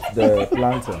brought the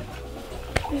plantain?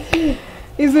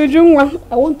 It's Ujungwa.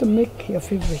 I want to make your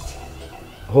favorite.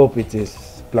 Hope it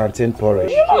is plantain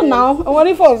porridge. You know now. I'm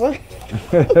ready for it.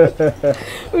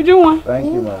 Ujungwa. Thank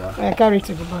you, Mama. I carry it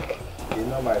to the back. You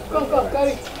know my favorite. Come,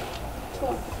 carry it.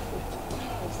 Come.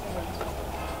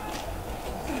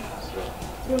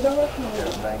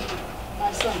 Thank you.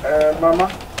 My son.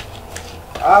 Mama,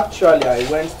 actually I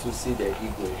went to see the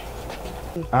Igwe.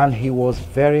 And he was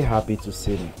very happy to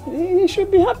see me. He should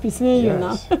be happy seeing you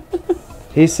now.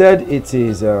 He said it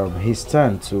is his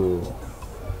turn to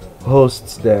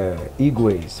host the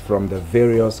Igwes from the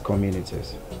various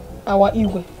communities. Our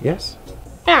Igwe? Yes.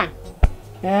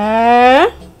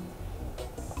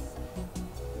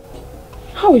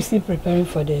 How is he preparing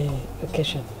for the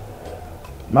occasion?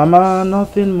 Mama,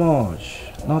 nothing much.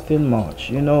 Nothing much.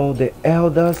 You know, the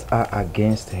elders are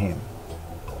against him.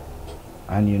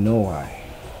 And you know why.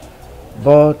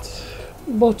 But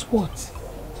what?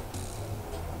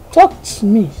 Talk to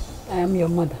me. I am your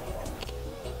mother.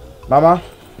 Mama,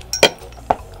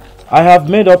 I have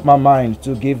made up my mind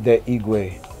to give the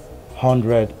Igwe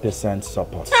 100%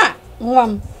 support.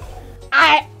 Mom,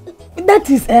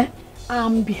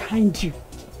 I'm behind you.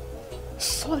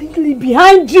 Solidly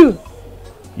behind you.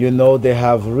 You know, they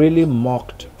have really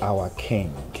mocked our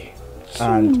king.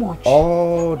 And much.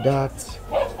 All that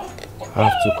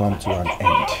have to come to an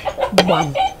end.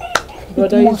 One.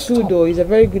 Brother, it's good though. It's a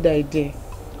very good idea.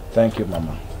 Thank you,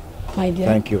 Mama. My dear.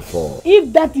 Thank you for...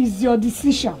 If that is your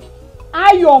decision,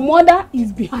 your mother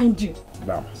is behind you.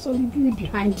 Mama. Solidly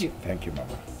behind you. Thank you,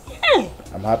 Mama.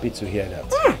 I'm happy to hear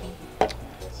that.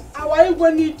 Our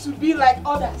Igwe need to be like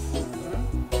others.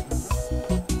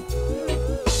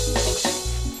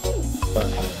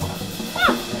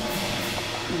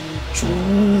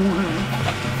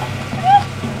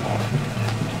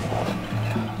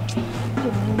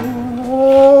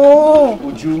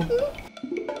 Uju.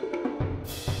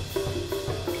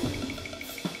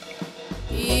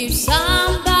 If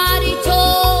somebody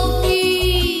told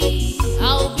me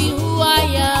I'll be who I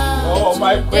am. Oh,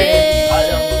 my queen, I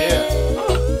am here.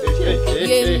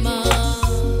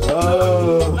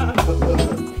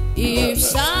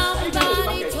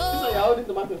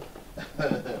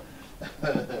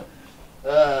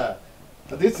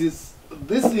 is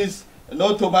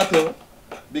no tomato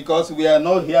because we are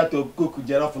not here to cook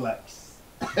jollof rice.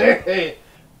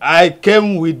 I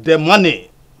came with the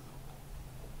money.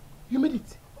 You made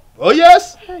it? Oh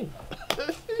yes. Hey.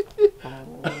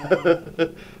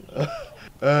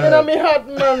 In me heart,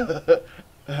 man.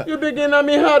 You begin on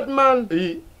me heart, man.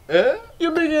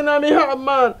 You begin on me heart,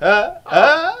 man.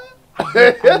 I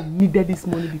needed this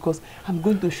money because I'm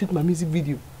going to shoot my music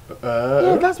video.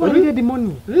 Yeah, that's why I needed the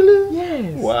money. Really?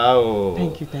 Yes. Wow.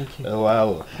 Thank you.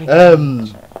 Wow. Thank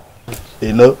you.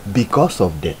 You know, because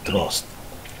of the trust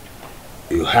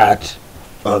you had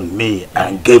on me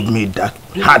and gave me that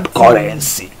hard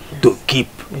currency to keep,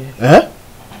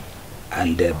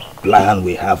 and the plan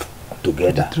we have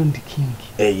together. To dethrone the king.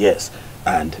 Yes,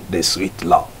 and the sweet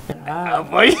love.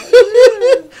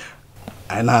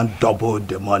 I now doubled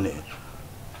the money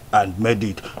and made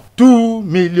it 2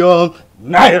 million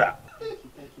naira.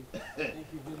 Thank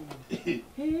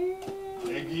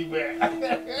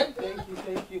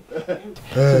you.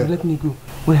 So let me go.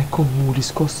 When I come, we will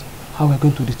discuss how we're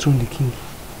going to dethrone the king.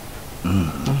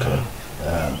 Okay.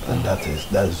 And that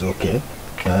is okay.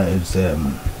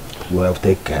 We'll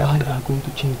take care. While you are going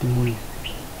to change the money,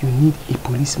 you need a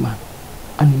policeman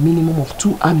and a minimum of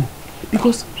 2 army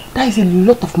because that is a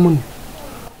lot of money.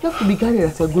 You have to be guided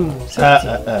as you're going.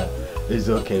 It's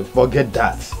okay. Forget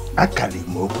that.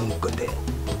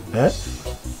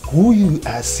 Who you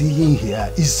are seeing here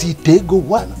is Itego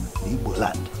one, Igbo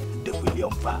land, the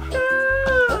William Farr.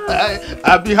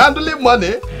 I've been handling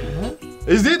money.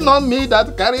 Is it not me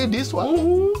that carried this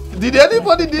one? Did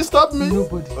anybody disturb me?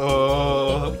 Nobody.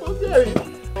 Oh, okay.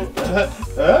 You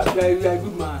are a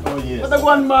good man. Oh yes. The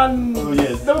one man. Oh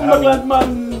yes. The glad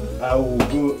man. I will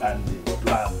go and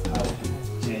plan how to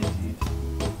change it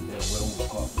when we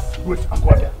come. Wait,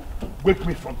 Aquadia. Wake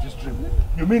me from this dream.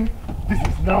 You mean this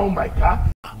is now my car?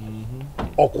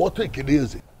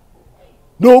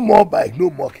 No more bike, no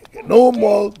more keke, no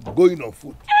more going on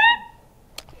foot.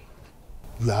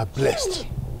 You are blessed.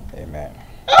 Amen.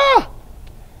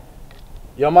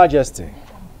 Your Majesty,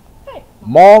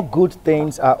 more good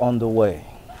things are on the way.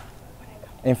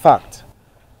 In fact,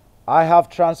 I have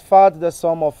transferred the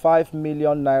sum of 5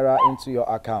 million naira into your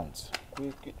account.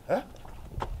 Huh?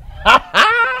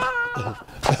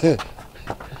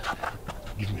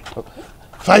 Give me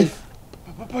 5.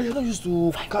 Papa, you're not used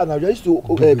to car now. You're used to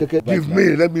give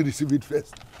me. Let me receive it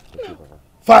first.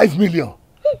 5 million.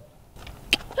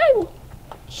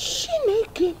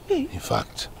 In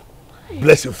fact,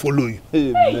 blessing follow you.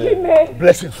 Amen.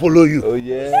 Blessing follow you. Oh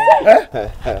yeah.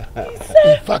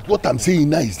 In fact, what I'm saying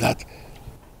now is that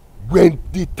when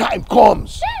the time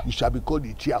comes, you shall be called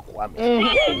the Chiakwame.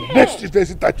 Next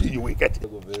 30 you will get it.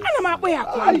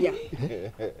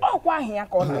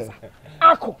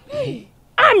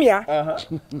 Amia.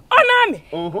 Onami.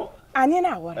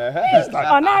 Anina wara.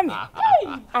 Onami.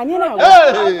 Anina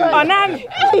wara. Onami.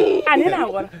 Anina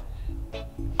wara.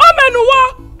 Omenuwa.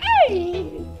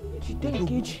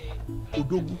 Chidenkiji.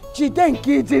 Odogu.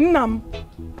 Chidenkiji nnam.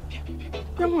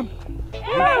 Come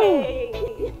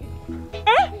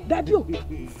Daddy,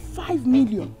 5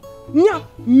 million. Nya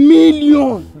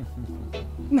million.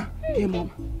 Na, hey mama.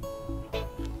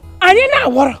 Anina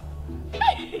wara.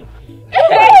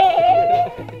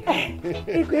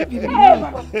 Thank you very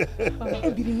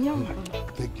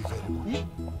much.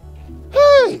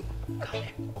 Hey!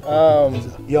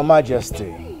 Your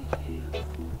Majesty,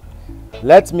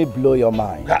 let me blow your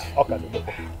mind.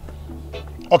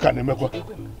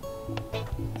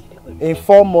 In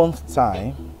 4 months'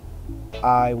 time,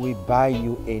 I will buy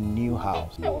you a new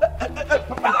house.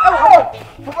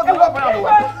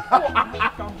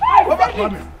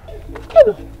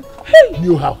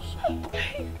 New house.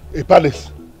 A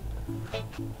palace.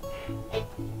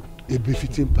 A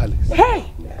befitting palace. Hey!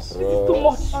 Yes. This is too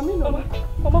much.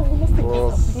 Mama, we must take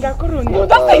this.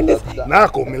 Don't say this.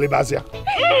 Nako Milibazia.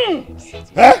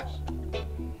 Eh?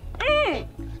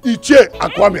 Iche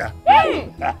Akwamia.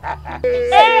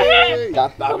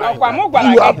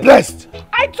 You are blessed.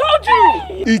 I told you.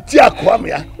 Iche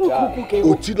Akwamia.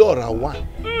 Otidora one.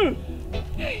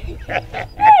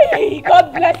 Hey,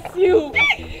 God bless you.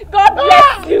 God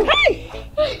bless you. Hey.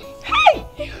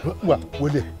 Well,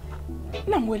 Willie.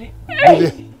 Nam Willie.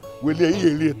 Willie,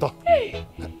 you to.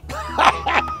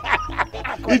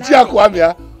 Iche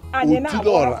Akwamia.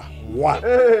 Otidora one.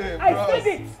 I said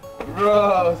it.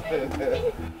 Bro.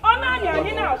 Onanya,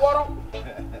 you know what?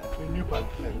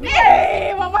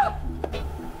 Hey, Mama.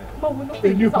 A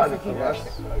new palace.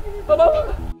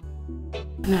 Mama.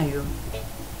 Nayo,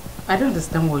 I don't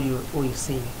understand what you're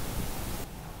saying.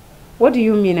 What do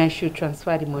you mean I should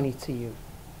transfer the money to you?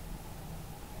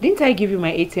 Didn't I give you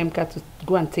my ATM card to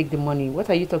go and take the money? What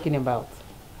are you talking about?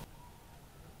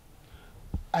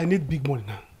 I need big money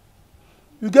now.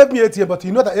 You gave me ATM, but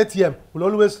you know that ATM will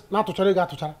always not to charge,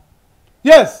 to charge.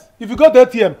 Yes, if you go to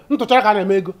ATM, not to charge can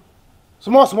make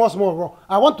small.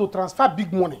 I want to transfer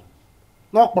big money,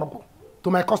 not problem,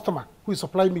 to my customer who is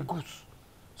supplying me goods.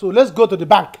 So let's go to the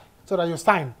bank so that you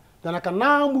sign. Then I can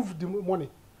now move the money.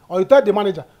 Or you tell the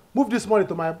manager, move this money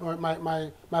to my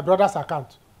brother's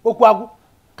account. Okwagu,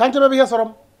 can't you maybe hear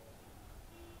from?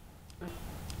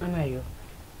 Anayo,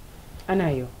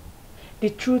 the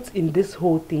truth in this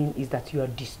whole thing is that you are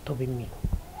disturbing me.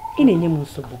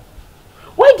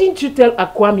 Why didn't you tell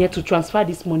Akwamia to transfer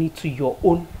this money to your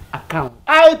own account?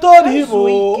 I told him,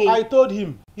 I told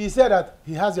him. He said that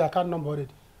he has your account number already.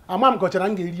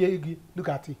 Look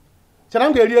at it.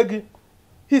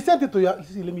 He sent it to you.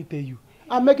 See, let me tell you.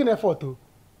 I'm making effort.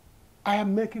 I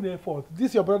am making effort.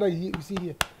 This your brother you see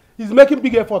here. He's making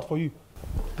big effort for you.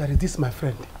 That is this my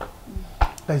friend.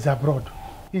 That is abroad.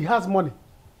 He has money.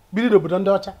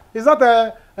 It's not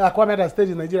a Kwame that stays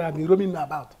in Nigeria and been roaming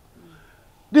about.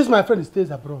 This my friend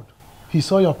stays abroad. He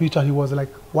saw your picture. He was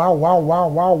like, wow.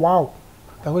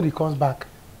 That when he comes back,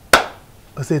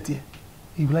 I said,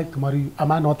 he would like to marry you.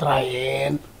 Am I not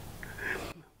trying?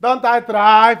 Don't I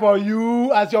try for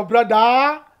you as your brother?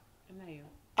 Anayo.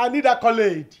 I need a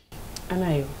college.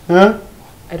 Anayo. Huh?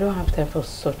 I don't have time for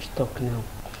such talk now.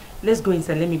 Let's go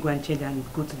inside. Let me go and change and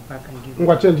go to the bank and give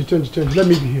you. Change. Let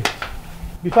me be here.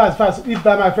 Be fast. If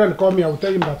that my friend call me, I will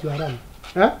tell him that you are around.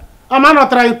 Huh? Am I not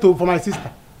trying to for my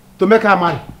sister to make her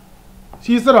marry?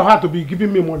 She instead of her to be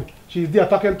giving me money, she is there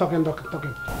talking.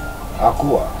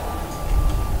 Akua,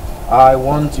 I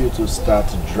want you to start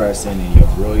dressing in your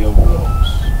royal robes.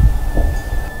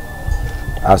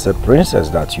 As a princess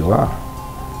that you are.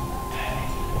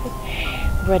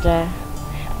 Brother,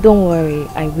 don't worry,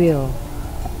 I will.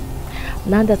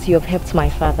 Now that you have helped my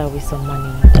father with some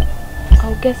money,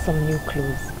 I'll get some new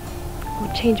clothes.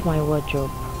 I'll change my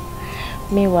wardrobe.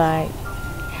 Meanwhile,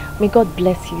 may God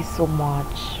bless you so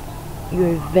much.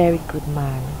 You're a very good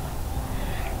man.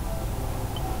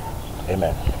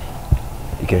 Amen.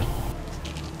 Okay.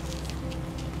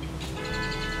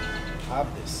 Have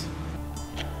this.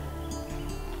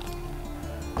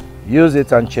 Use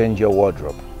it and change your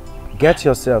wardrobe. Get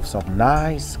yourself some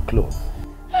nice clothes.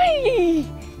 Hey,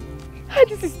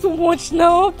 this is too much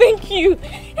now. Thank you.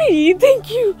 Hey, thank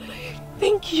you.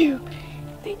 Thank you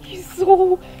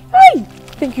so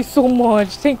much.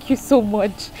 Thank you so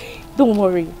much. Don't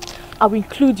worry. I will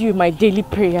include you in my daily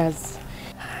prayers.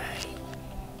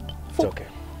 It's okay.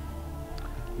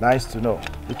 Nice to know.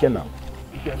 You can now.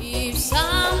 If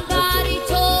somebody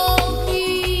told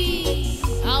me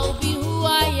I'll be who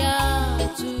I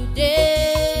am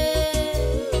today,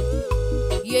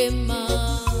 yeah, ma.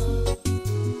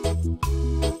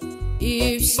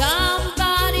 If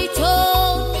somebody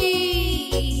told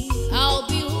me I'll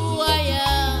be who I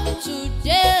am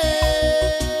today,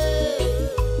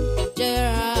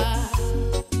 Gerard.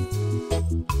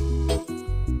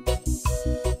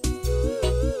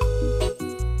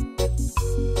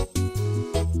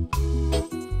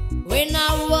 When I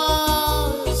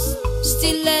was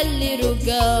still a little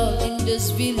girl in this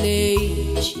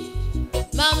village,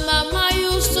 my mama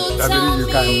used to tell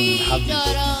me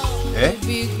that I'll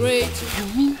be great. You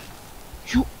mean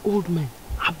you old men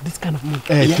have this kind of money?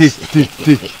 Yes. Take.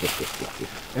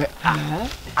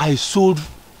 I sold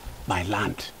my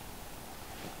land.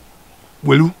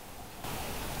 Will you?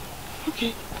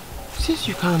 Okay, since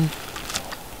you can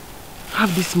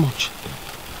have this much,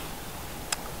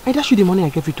 I dash you the money I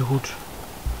gave you to hold.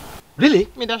 Really?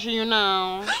 Me dash you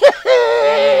now. I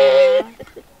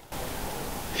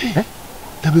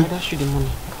dash you the money.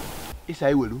 Yes,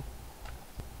 I will.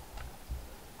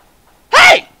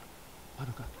 Hey!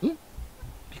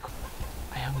 Because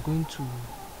I am going to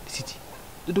the city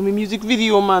to do my music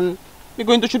video, man. We're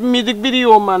going to shoot music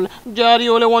video, man. Jari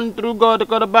only one true God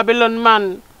called a Babylon,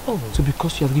 man. Oh, so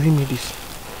because you have given me this,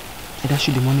 I dash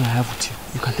you the money I have with you.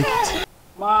 You can take it.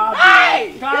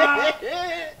 Hey!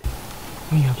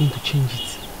 When you are going to change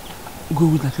it, go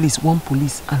with at least 1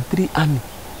 police and 3 army.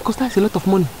 Because that's a lot of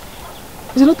money.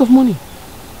 It's a lot of money.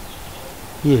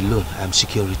 Me alone, I'm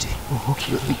security. Oh,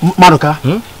 okay. Madoka?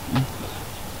 Don't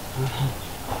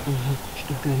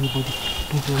tell anybody.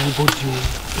 Don't tell anybody.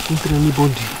 Don't tell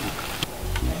anybody.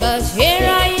 But here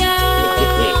I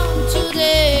am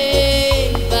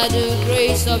today, by the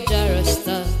grace of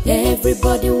Jarasta.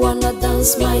 Everybody wanna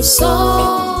dance my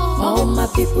song. All my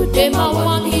people, them I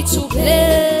want me to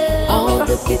play. All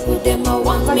the people, them I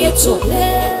want me to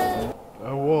play.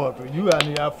 What? You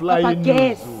and your flying Papa,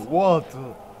 yes. news. What?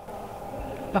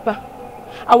 Papa,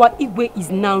 our Igwe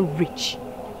is now rich.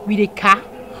 With a car,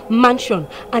 mansion,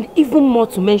 and even more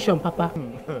to mention, Papa.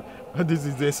 This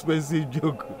is an expensive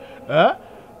joke. Huh?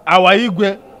 Our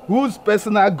Igwe, whose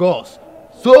personal gods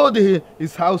sold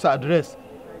his house address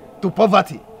to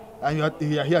poverty, and you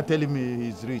are here telling me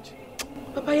he's rich.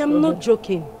 Papa, I am not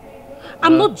joking.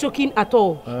 I'm not joking at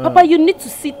all. Papa, you need to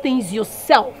see things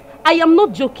yourself. I am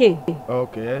not joking.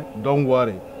 Okay, don't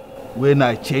worry. When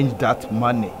I change that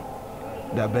money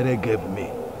that Bere gave me,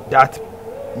 that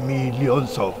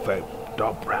millions of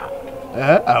dobra,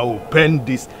 I will pen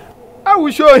this. I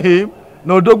will show him.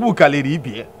 No dogu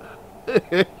kaliribi.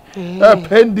 I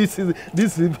pen this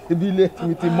village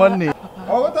with the money.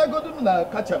 Oh, what I go do now?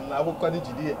 Catch him now.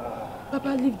 Papa,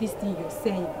 leave this thing you're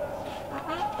saying.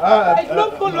 I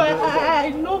don't follow. I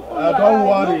don't follow. Don't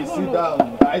worry. Sit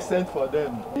down. I sent for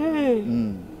them.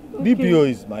 DPO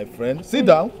is my friend. Sit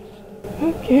down.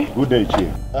 Okay. Good day,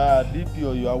 Chief.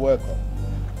 DPO, you are welcome.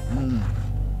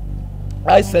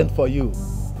 I sent for you.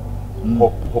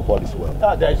 Hope all is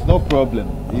well. There is no problem.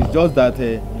 It's just that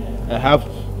I have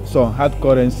some hard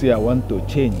currency I want to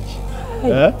change.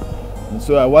 And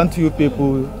so I want you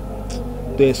people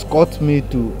to escort me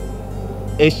to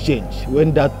exchange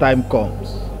when that time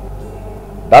comes.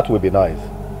 That will be nice.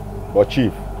 But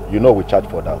Chief, you know we charge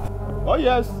for that. Oh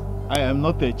yes, I am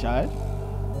not a child.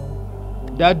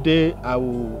 That day I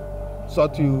will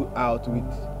sort you out with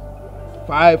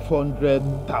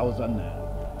 500,000 naira.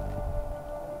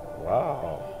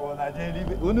 Wow.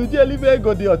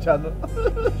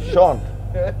 Sean,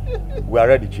 we are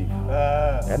ready, Chief.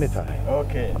 Anytime.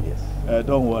 Okay. Yes.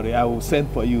 Don't worry, I will send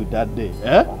for you that day.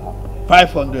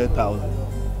 500,000.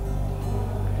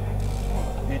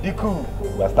 Idiku.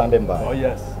 We are standing by. Oh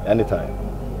yes. Anytime.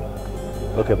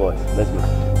 Okay, boys, let's go.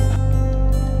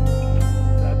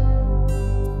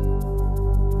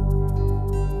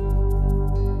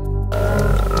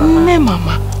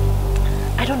 Mama.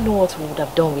 I don't know what we would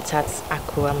have done without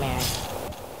Akura marriage.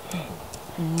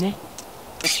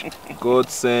 God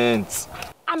sent.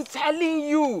 I'm telling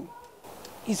you,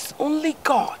 it's only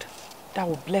God that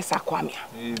will bless Akwamia.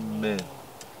 Amen.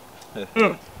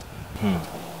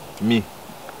 Me,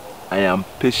 I am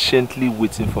patiently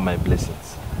waiting for my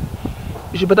blessings.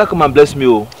 You should better come and bless me,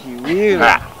 oh. You will.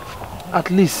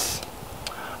 At least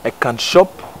I can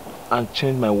shop and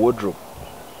change my wardrobe,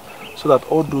 so that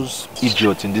all those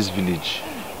idiots in this village,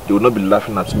 they will not be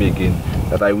laughing at me again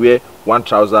that I wear one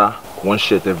trouser, one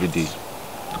shirt every day.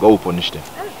 God will punish them.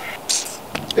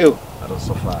 Ew. I don't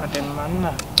suffer.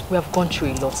 We have gone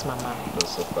through a lot, Mama. Don't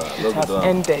suffer. It has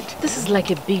ended. This is like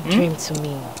a big dream to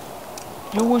me.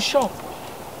 You will shop.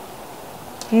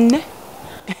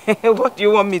 What do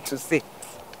you want me to say?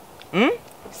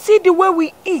 See the way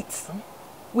we eat.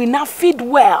 We now feed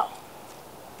well.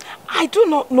 I do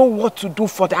not know what to do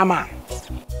for that man.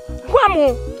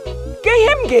 Guamo, get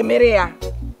him get Maria.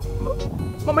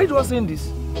 Mama, you were saying this?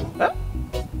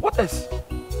 What else?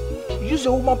 Use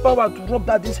your woman power to rub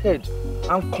daddy's head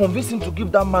and convince him to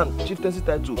give that man chieftaincy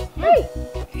title. Hey!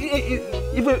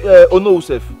 Even Ono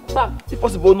self. If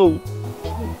possible, Ono.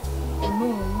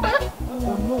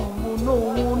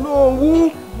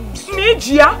 No.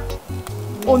 Nijia?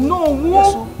 Oh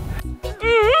no.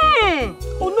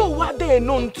 Oh no, what they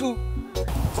known to?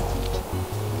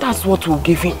 That's what we'll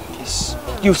give him. Yes.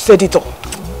 You said it all.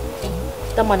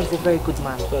 That man is a very good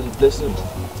man. God bless him.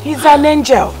 He's an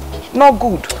angel. Not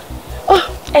good.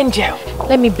 Oh, angel.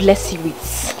 Let me bless you with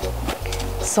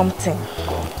something.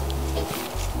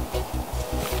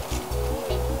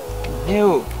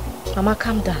 No. Mama,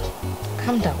 calm down.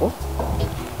 Calm down. Oh.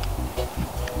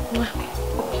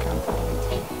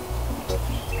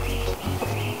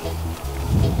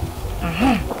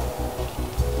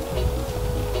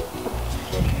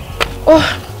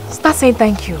 Oh, start saying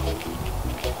thank you.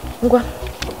 Ngwa.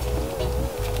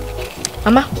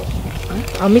 Mama,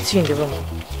 I'll meet you in the room.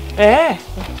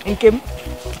 Nkem.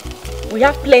 We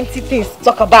have plenty things to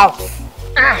talk about.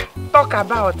 Talk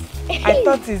about. I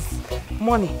thought it's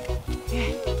money.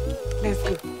 Yeah. Let's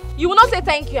go. You will not say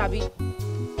thank you, Abby.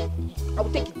 I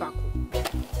will take it back.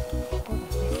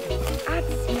 Add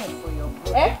small for your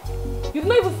money. You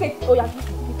don't even say, oh, yeah,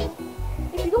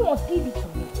 if you don't want, give it to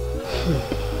me.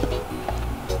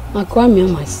 Akwamia,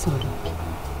 my son,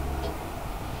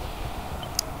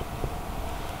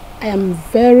 I am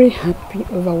very happy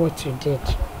over what you did.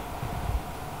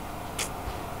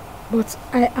 But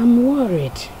I am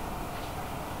worried.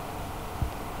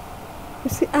 You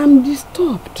see, I'm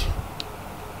disturbed.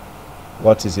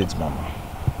 What is it, Mama?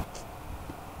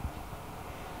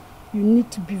 You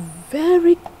need to be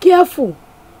very careful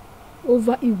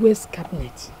over Igwe's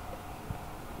cabinet.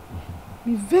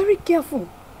 Be very careful.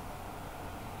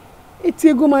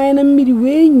 etiego my na mmiri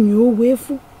we nyo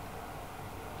wefu.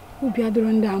 Obi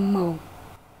adoranda amma.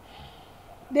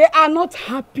 They are not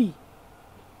happy.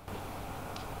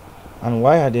 And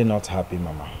why are they not happy,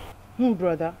 Mama?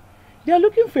 Brother, they are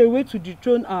looking for a way to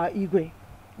dethrone our Igwe.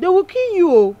 They will kill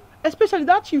you, especially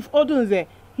that Chief Odunze.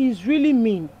 He's really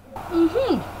mean.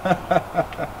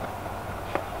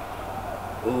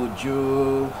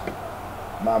 Ojo,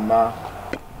 Mama,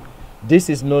 this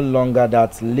is no longer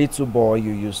that little boy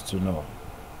you used to know.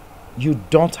 You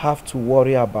don't have to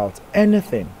worry about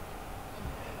anything.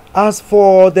 As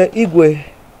for the Igwe,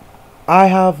 I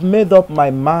have made up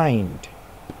my mind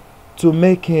to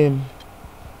make him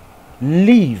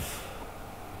live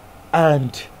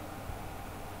and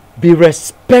be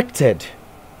respected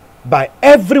by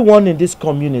everyone in this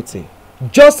community,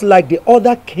 just like the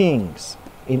other kings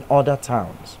in other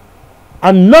towns.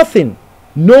 And nothing,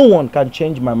 no one can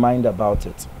change my mind about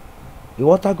it. You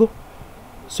want to go?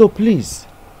 So please,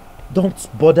 don't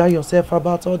bother yourself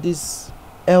about all these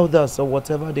elders or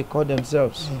whatever they call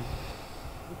themselves.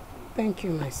 Thank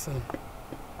you, my son.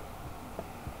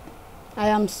 I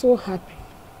am so happy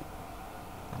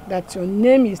that your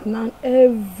name is now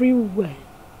everywhere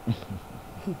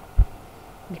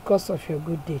because of your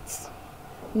good deeds,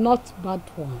 not bad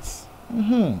ones.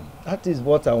 That is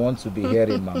what I want to be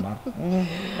hearing, Mama.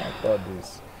 Like all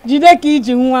this. Jide ki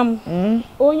iji nwam.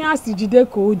 Onye asi jide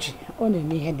ko oji, ọ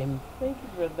na-eme ihe dem. Thank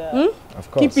you, brother.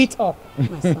 Of course. Keep it up,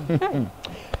 my son. Keep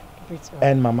it up.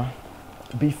 And Mama,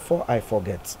 before I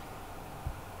forget,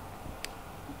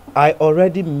 I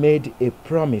already made a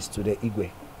promise to the Igwe.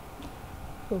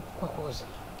 What was it?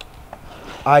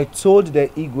 I told the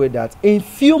Igwe that in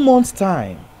few months'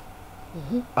 time,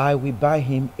 I will buy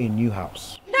him a new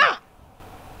house.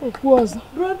 What was it?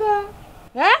 Brother.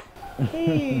 Huh?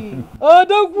 Hey. Oh,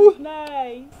 dogbu.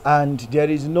 Nice. And there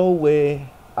is no way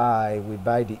I will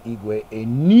buy the Igwe a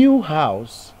new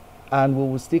house and we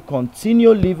will still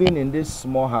continue living in this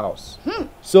small house.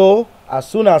 So, as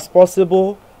soon as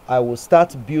possible, I will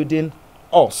start building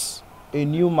us a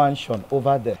new mansion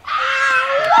over there.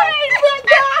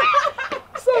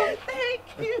 So, thank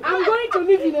you. I'm going to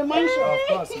live in a mansion. Of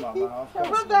course, Mama. Of course.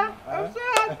 Brother, I'm so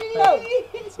happy.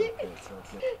 It's okay.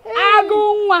 I'm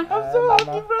so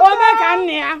happy, brother.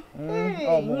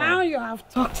 Now you have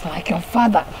talked like your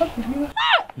father.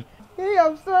 Hey,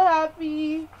 I'm so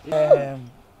happy.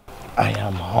 I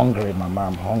am hungry, Mama.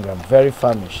 I'm hungry. I'm very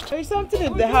famished. There's something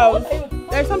in the house.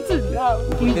 There's something in the house.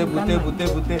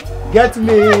 Get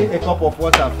me a cup of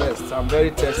water first. I'm very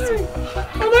thirsty.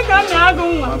 Mama,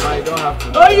 you don't have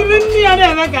to. Oh, you didn't need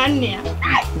any.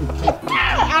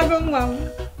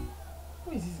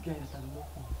 Who is this guy that I'm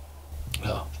walking?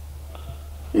 Yeah.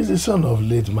 He's the son of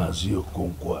late Mazio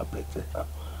Konko Apete.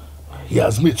 He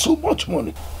has made so much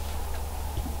money.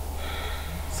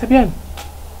 Sabian.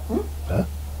 Huh?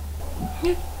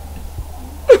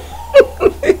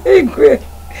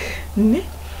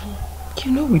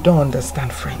 You know we don't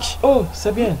understand French. Oh,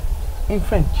 Sabian. In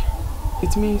French,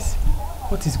 it means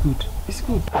what is good is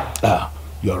good. Ah,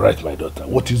 you're right, my daughter.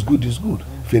 What is good is good.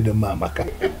 Fede mamaka.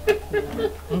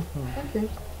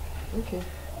 Okay.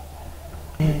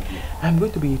 I'm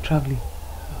going to be traveling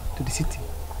to the city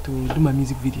to do my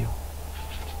music video.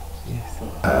 Yes.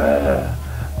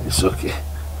 It's okay.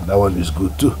 That one is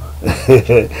good too.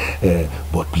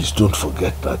 But please don't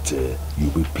forget that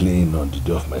you'll be playing on the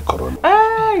day of my coronation.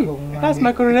 Hey, that's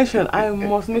my coronation. I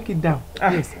must make it down.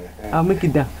 Yes, I'll make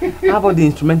it down. How about the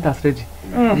instrumentals ready?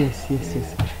 Yes.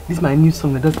 This is my new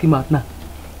song that just came out now.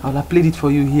 I will have played it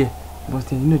for you here.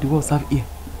 But you know the words have ear.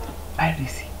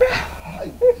 Piracy.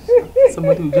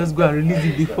 Somebody will just go and release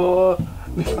it before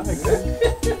I can.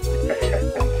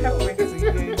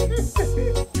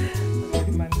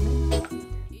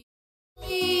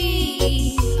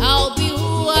 I'll be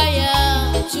who I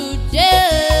am today.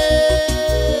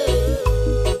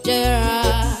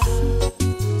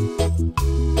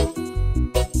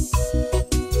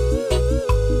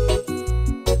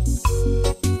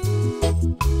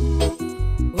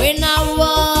 When I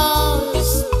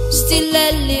was still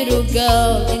a little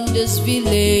girl in this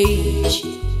village,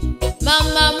 my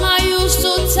mama used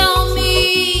to tell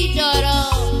me, daughter,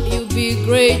 you'll be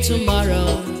great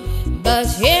tomorrow. But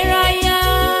here I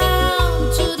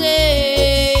am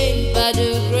today, by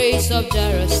the grace of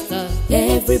Jarasta.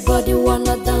 Everybody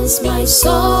wanna dance my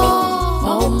song.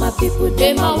 All my people,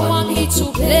 them I want me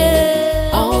to play.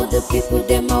 All the people,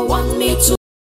 them I want me to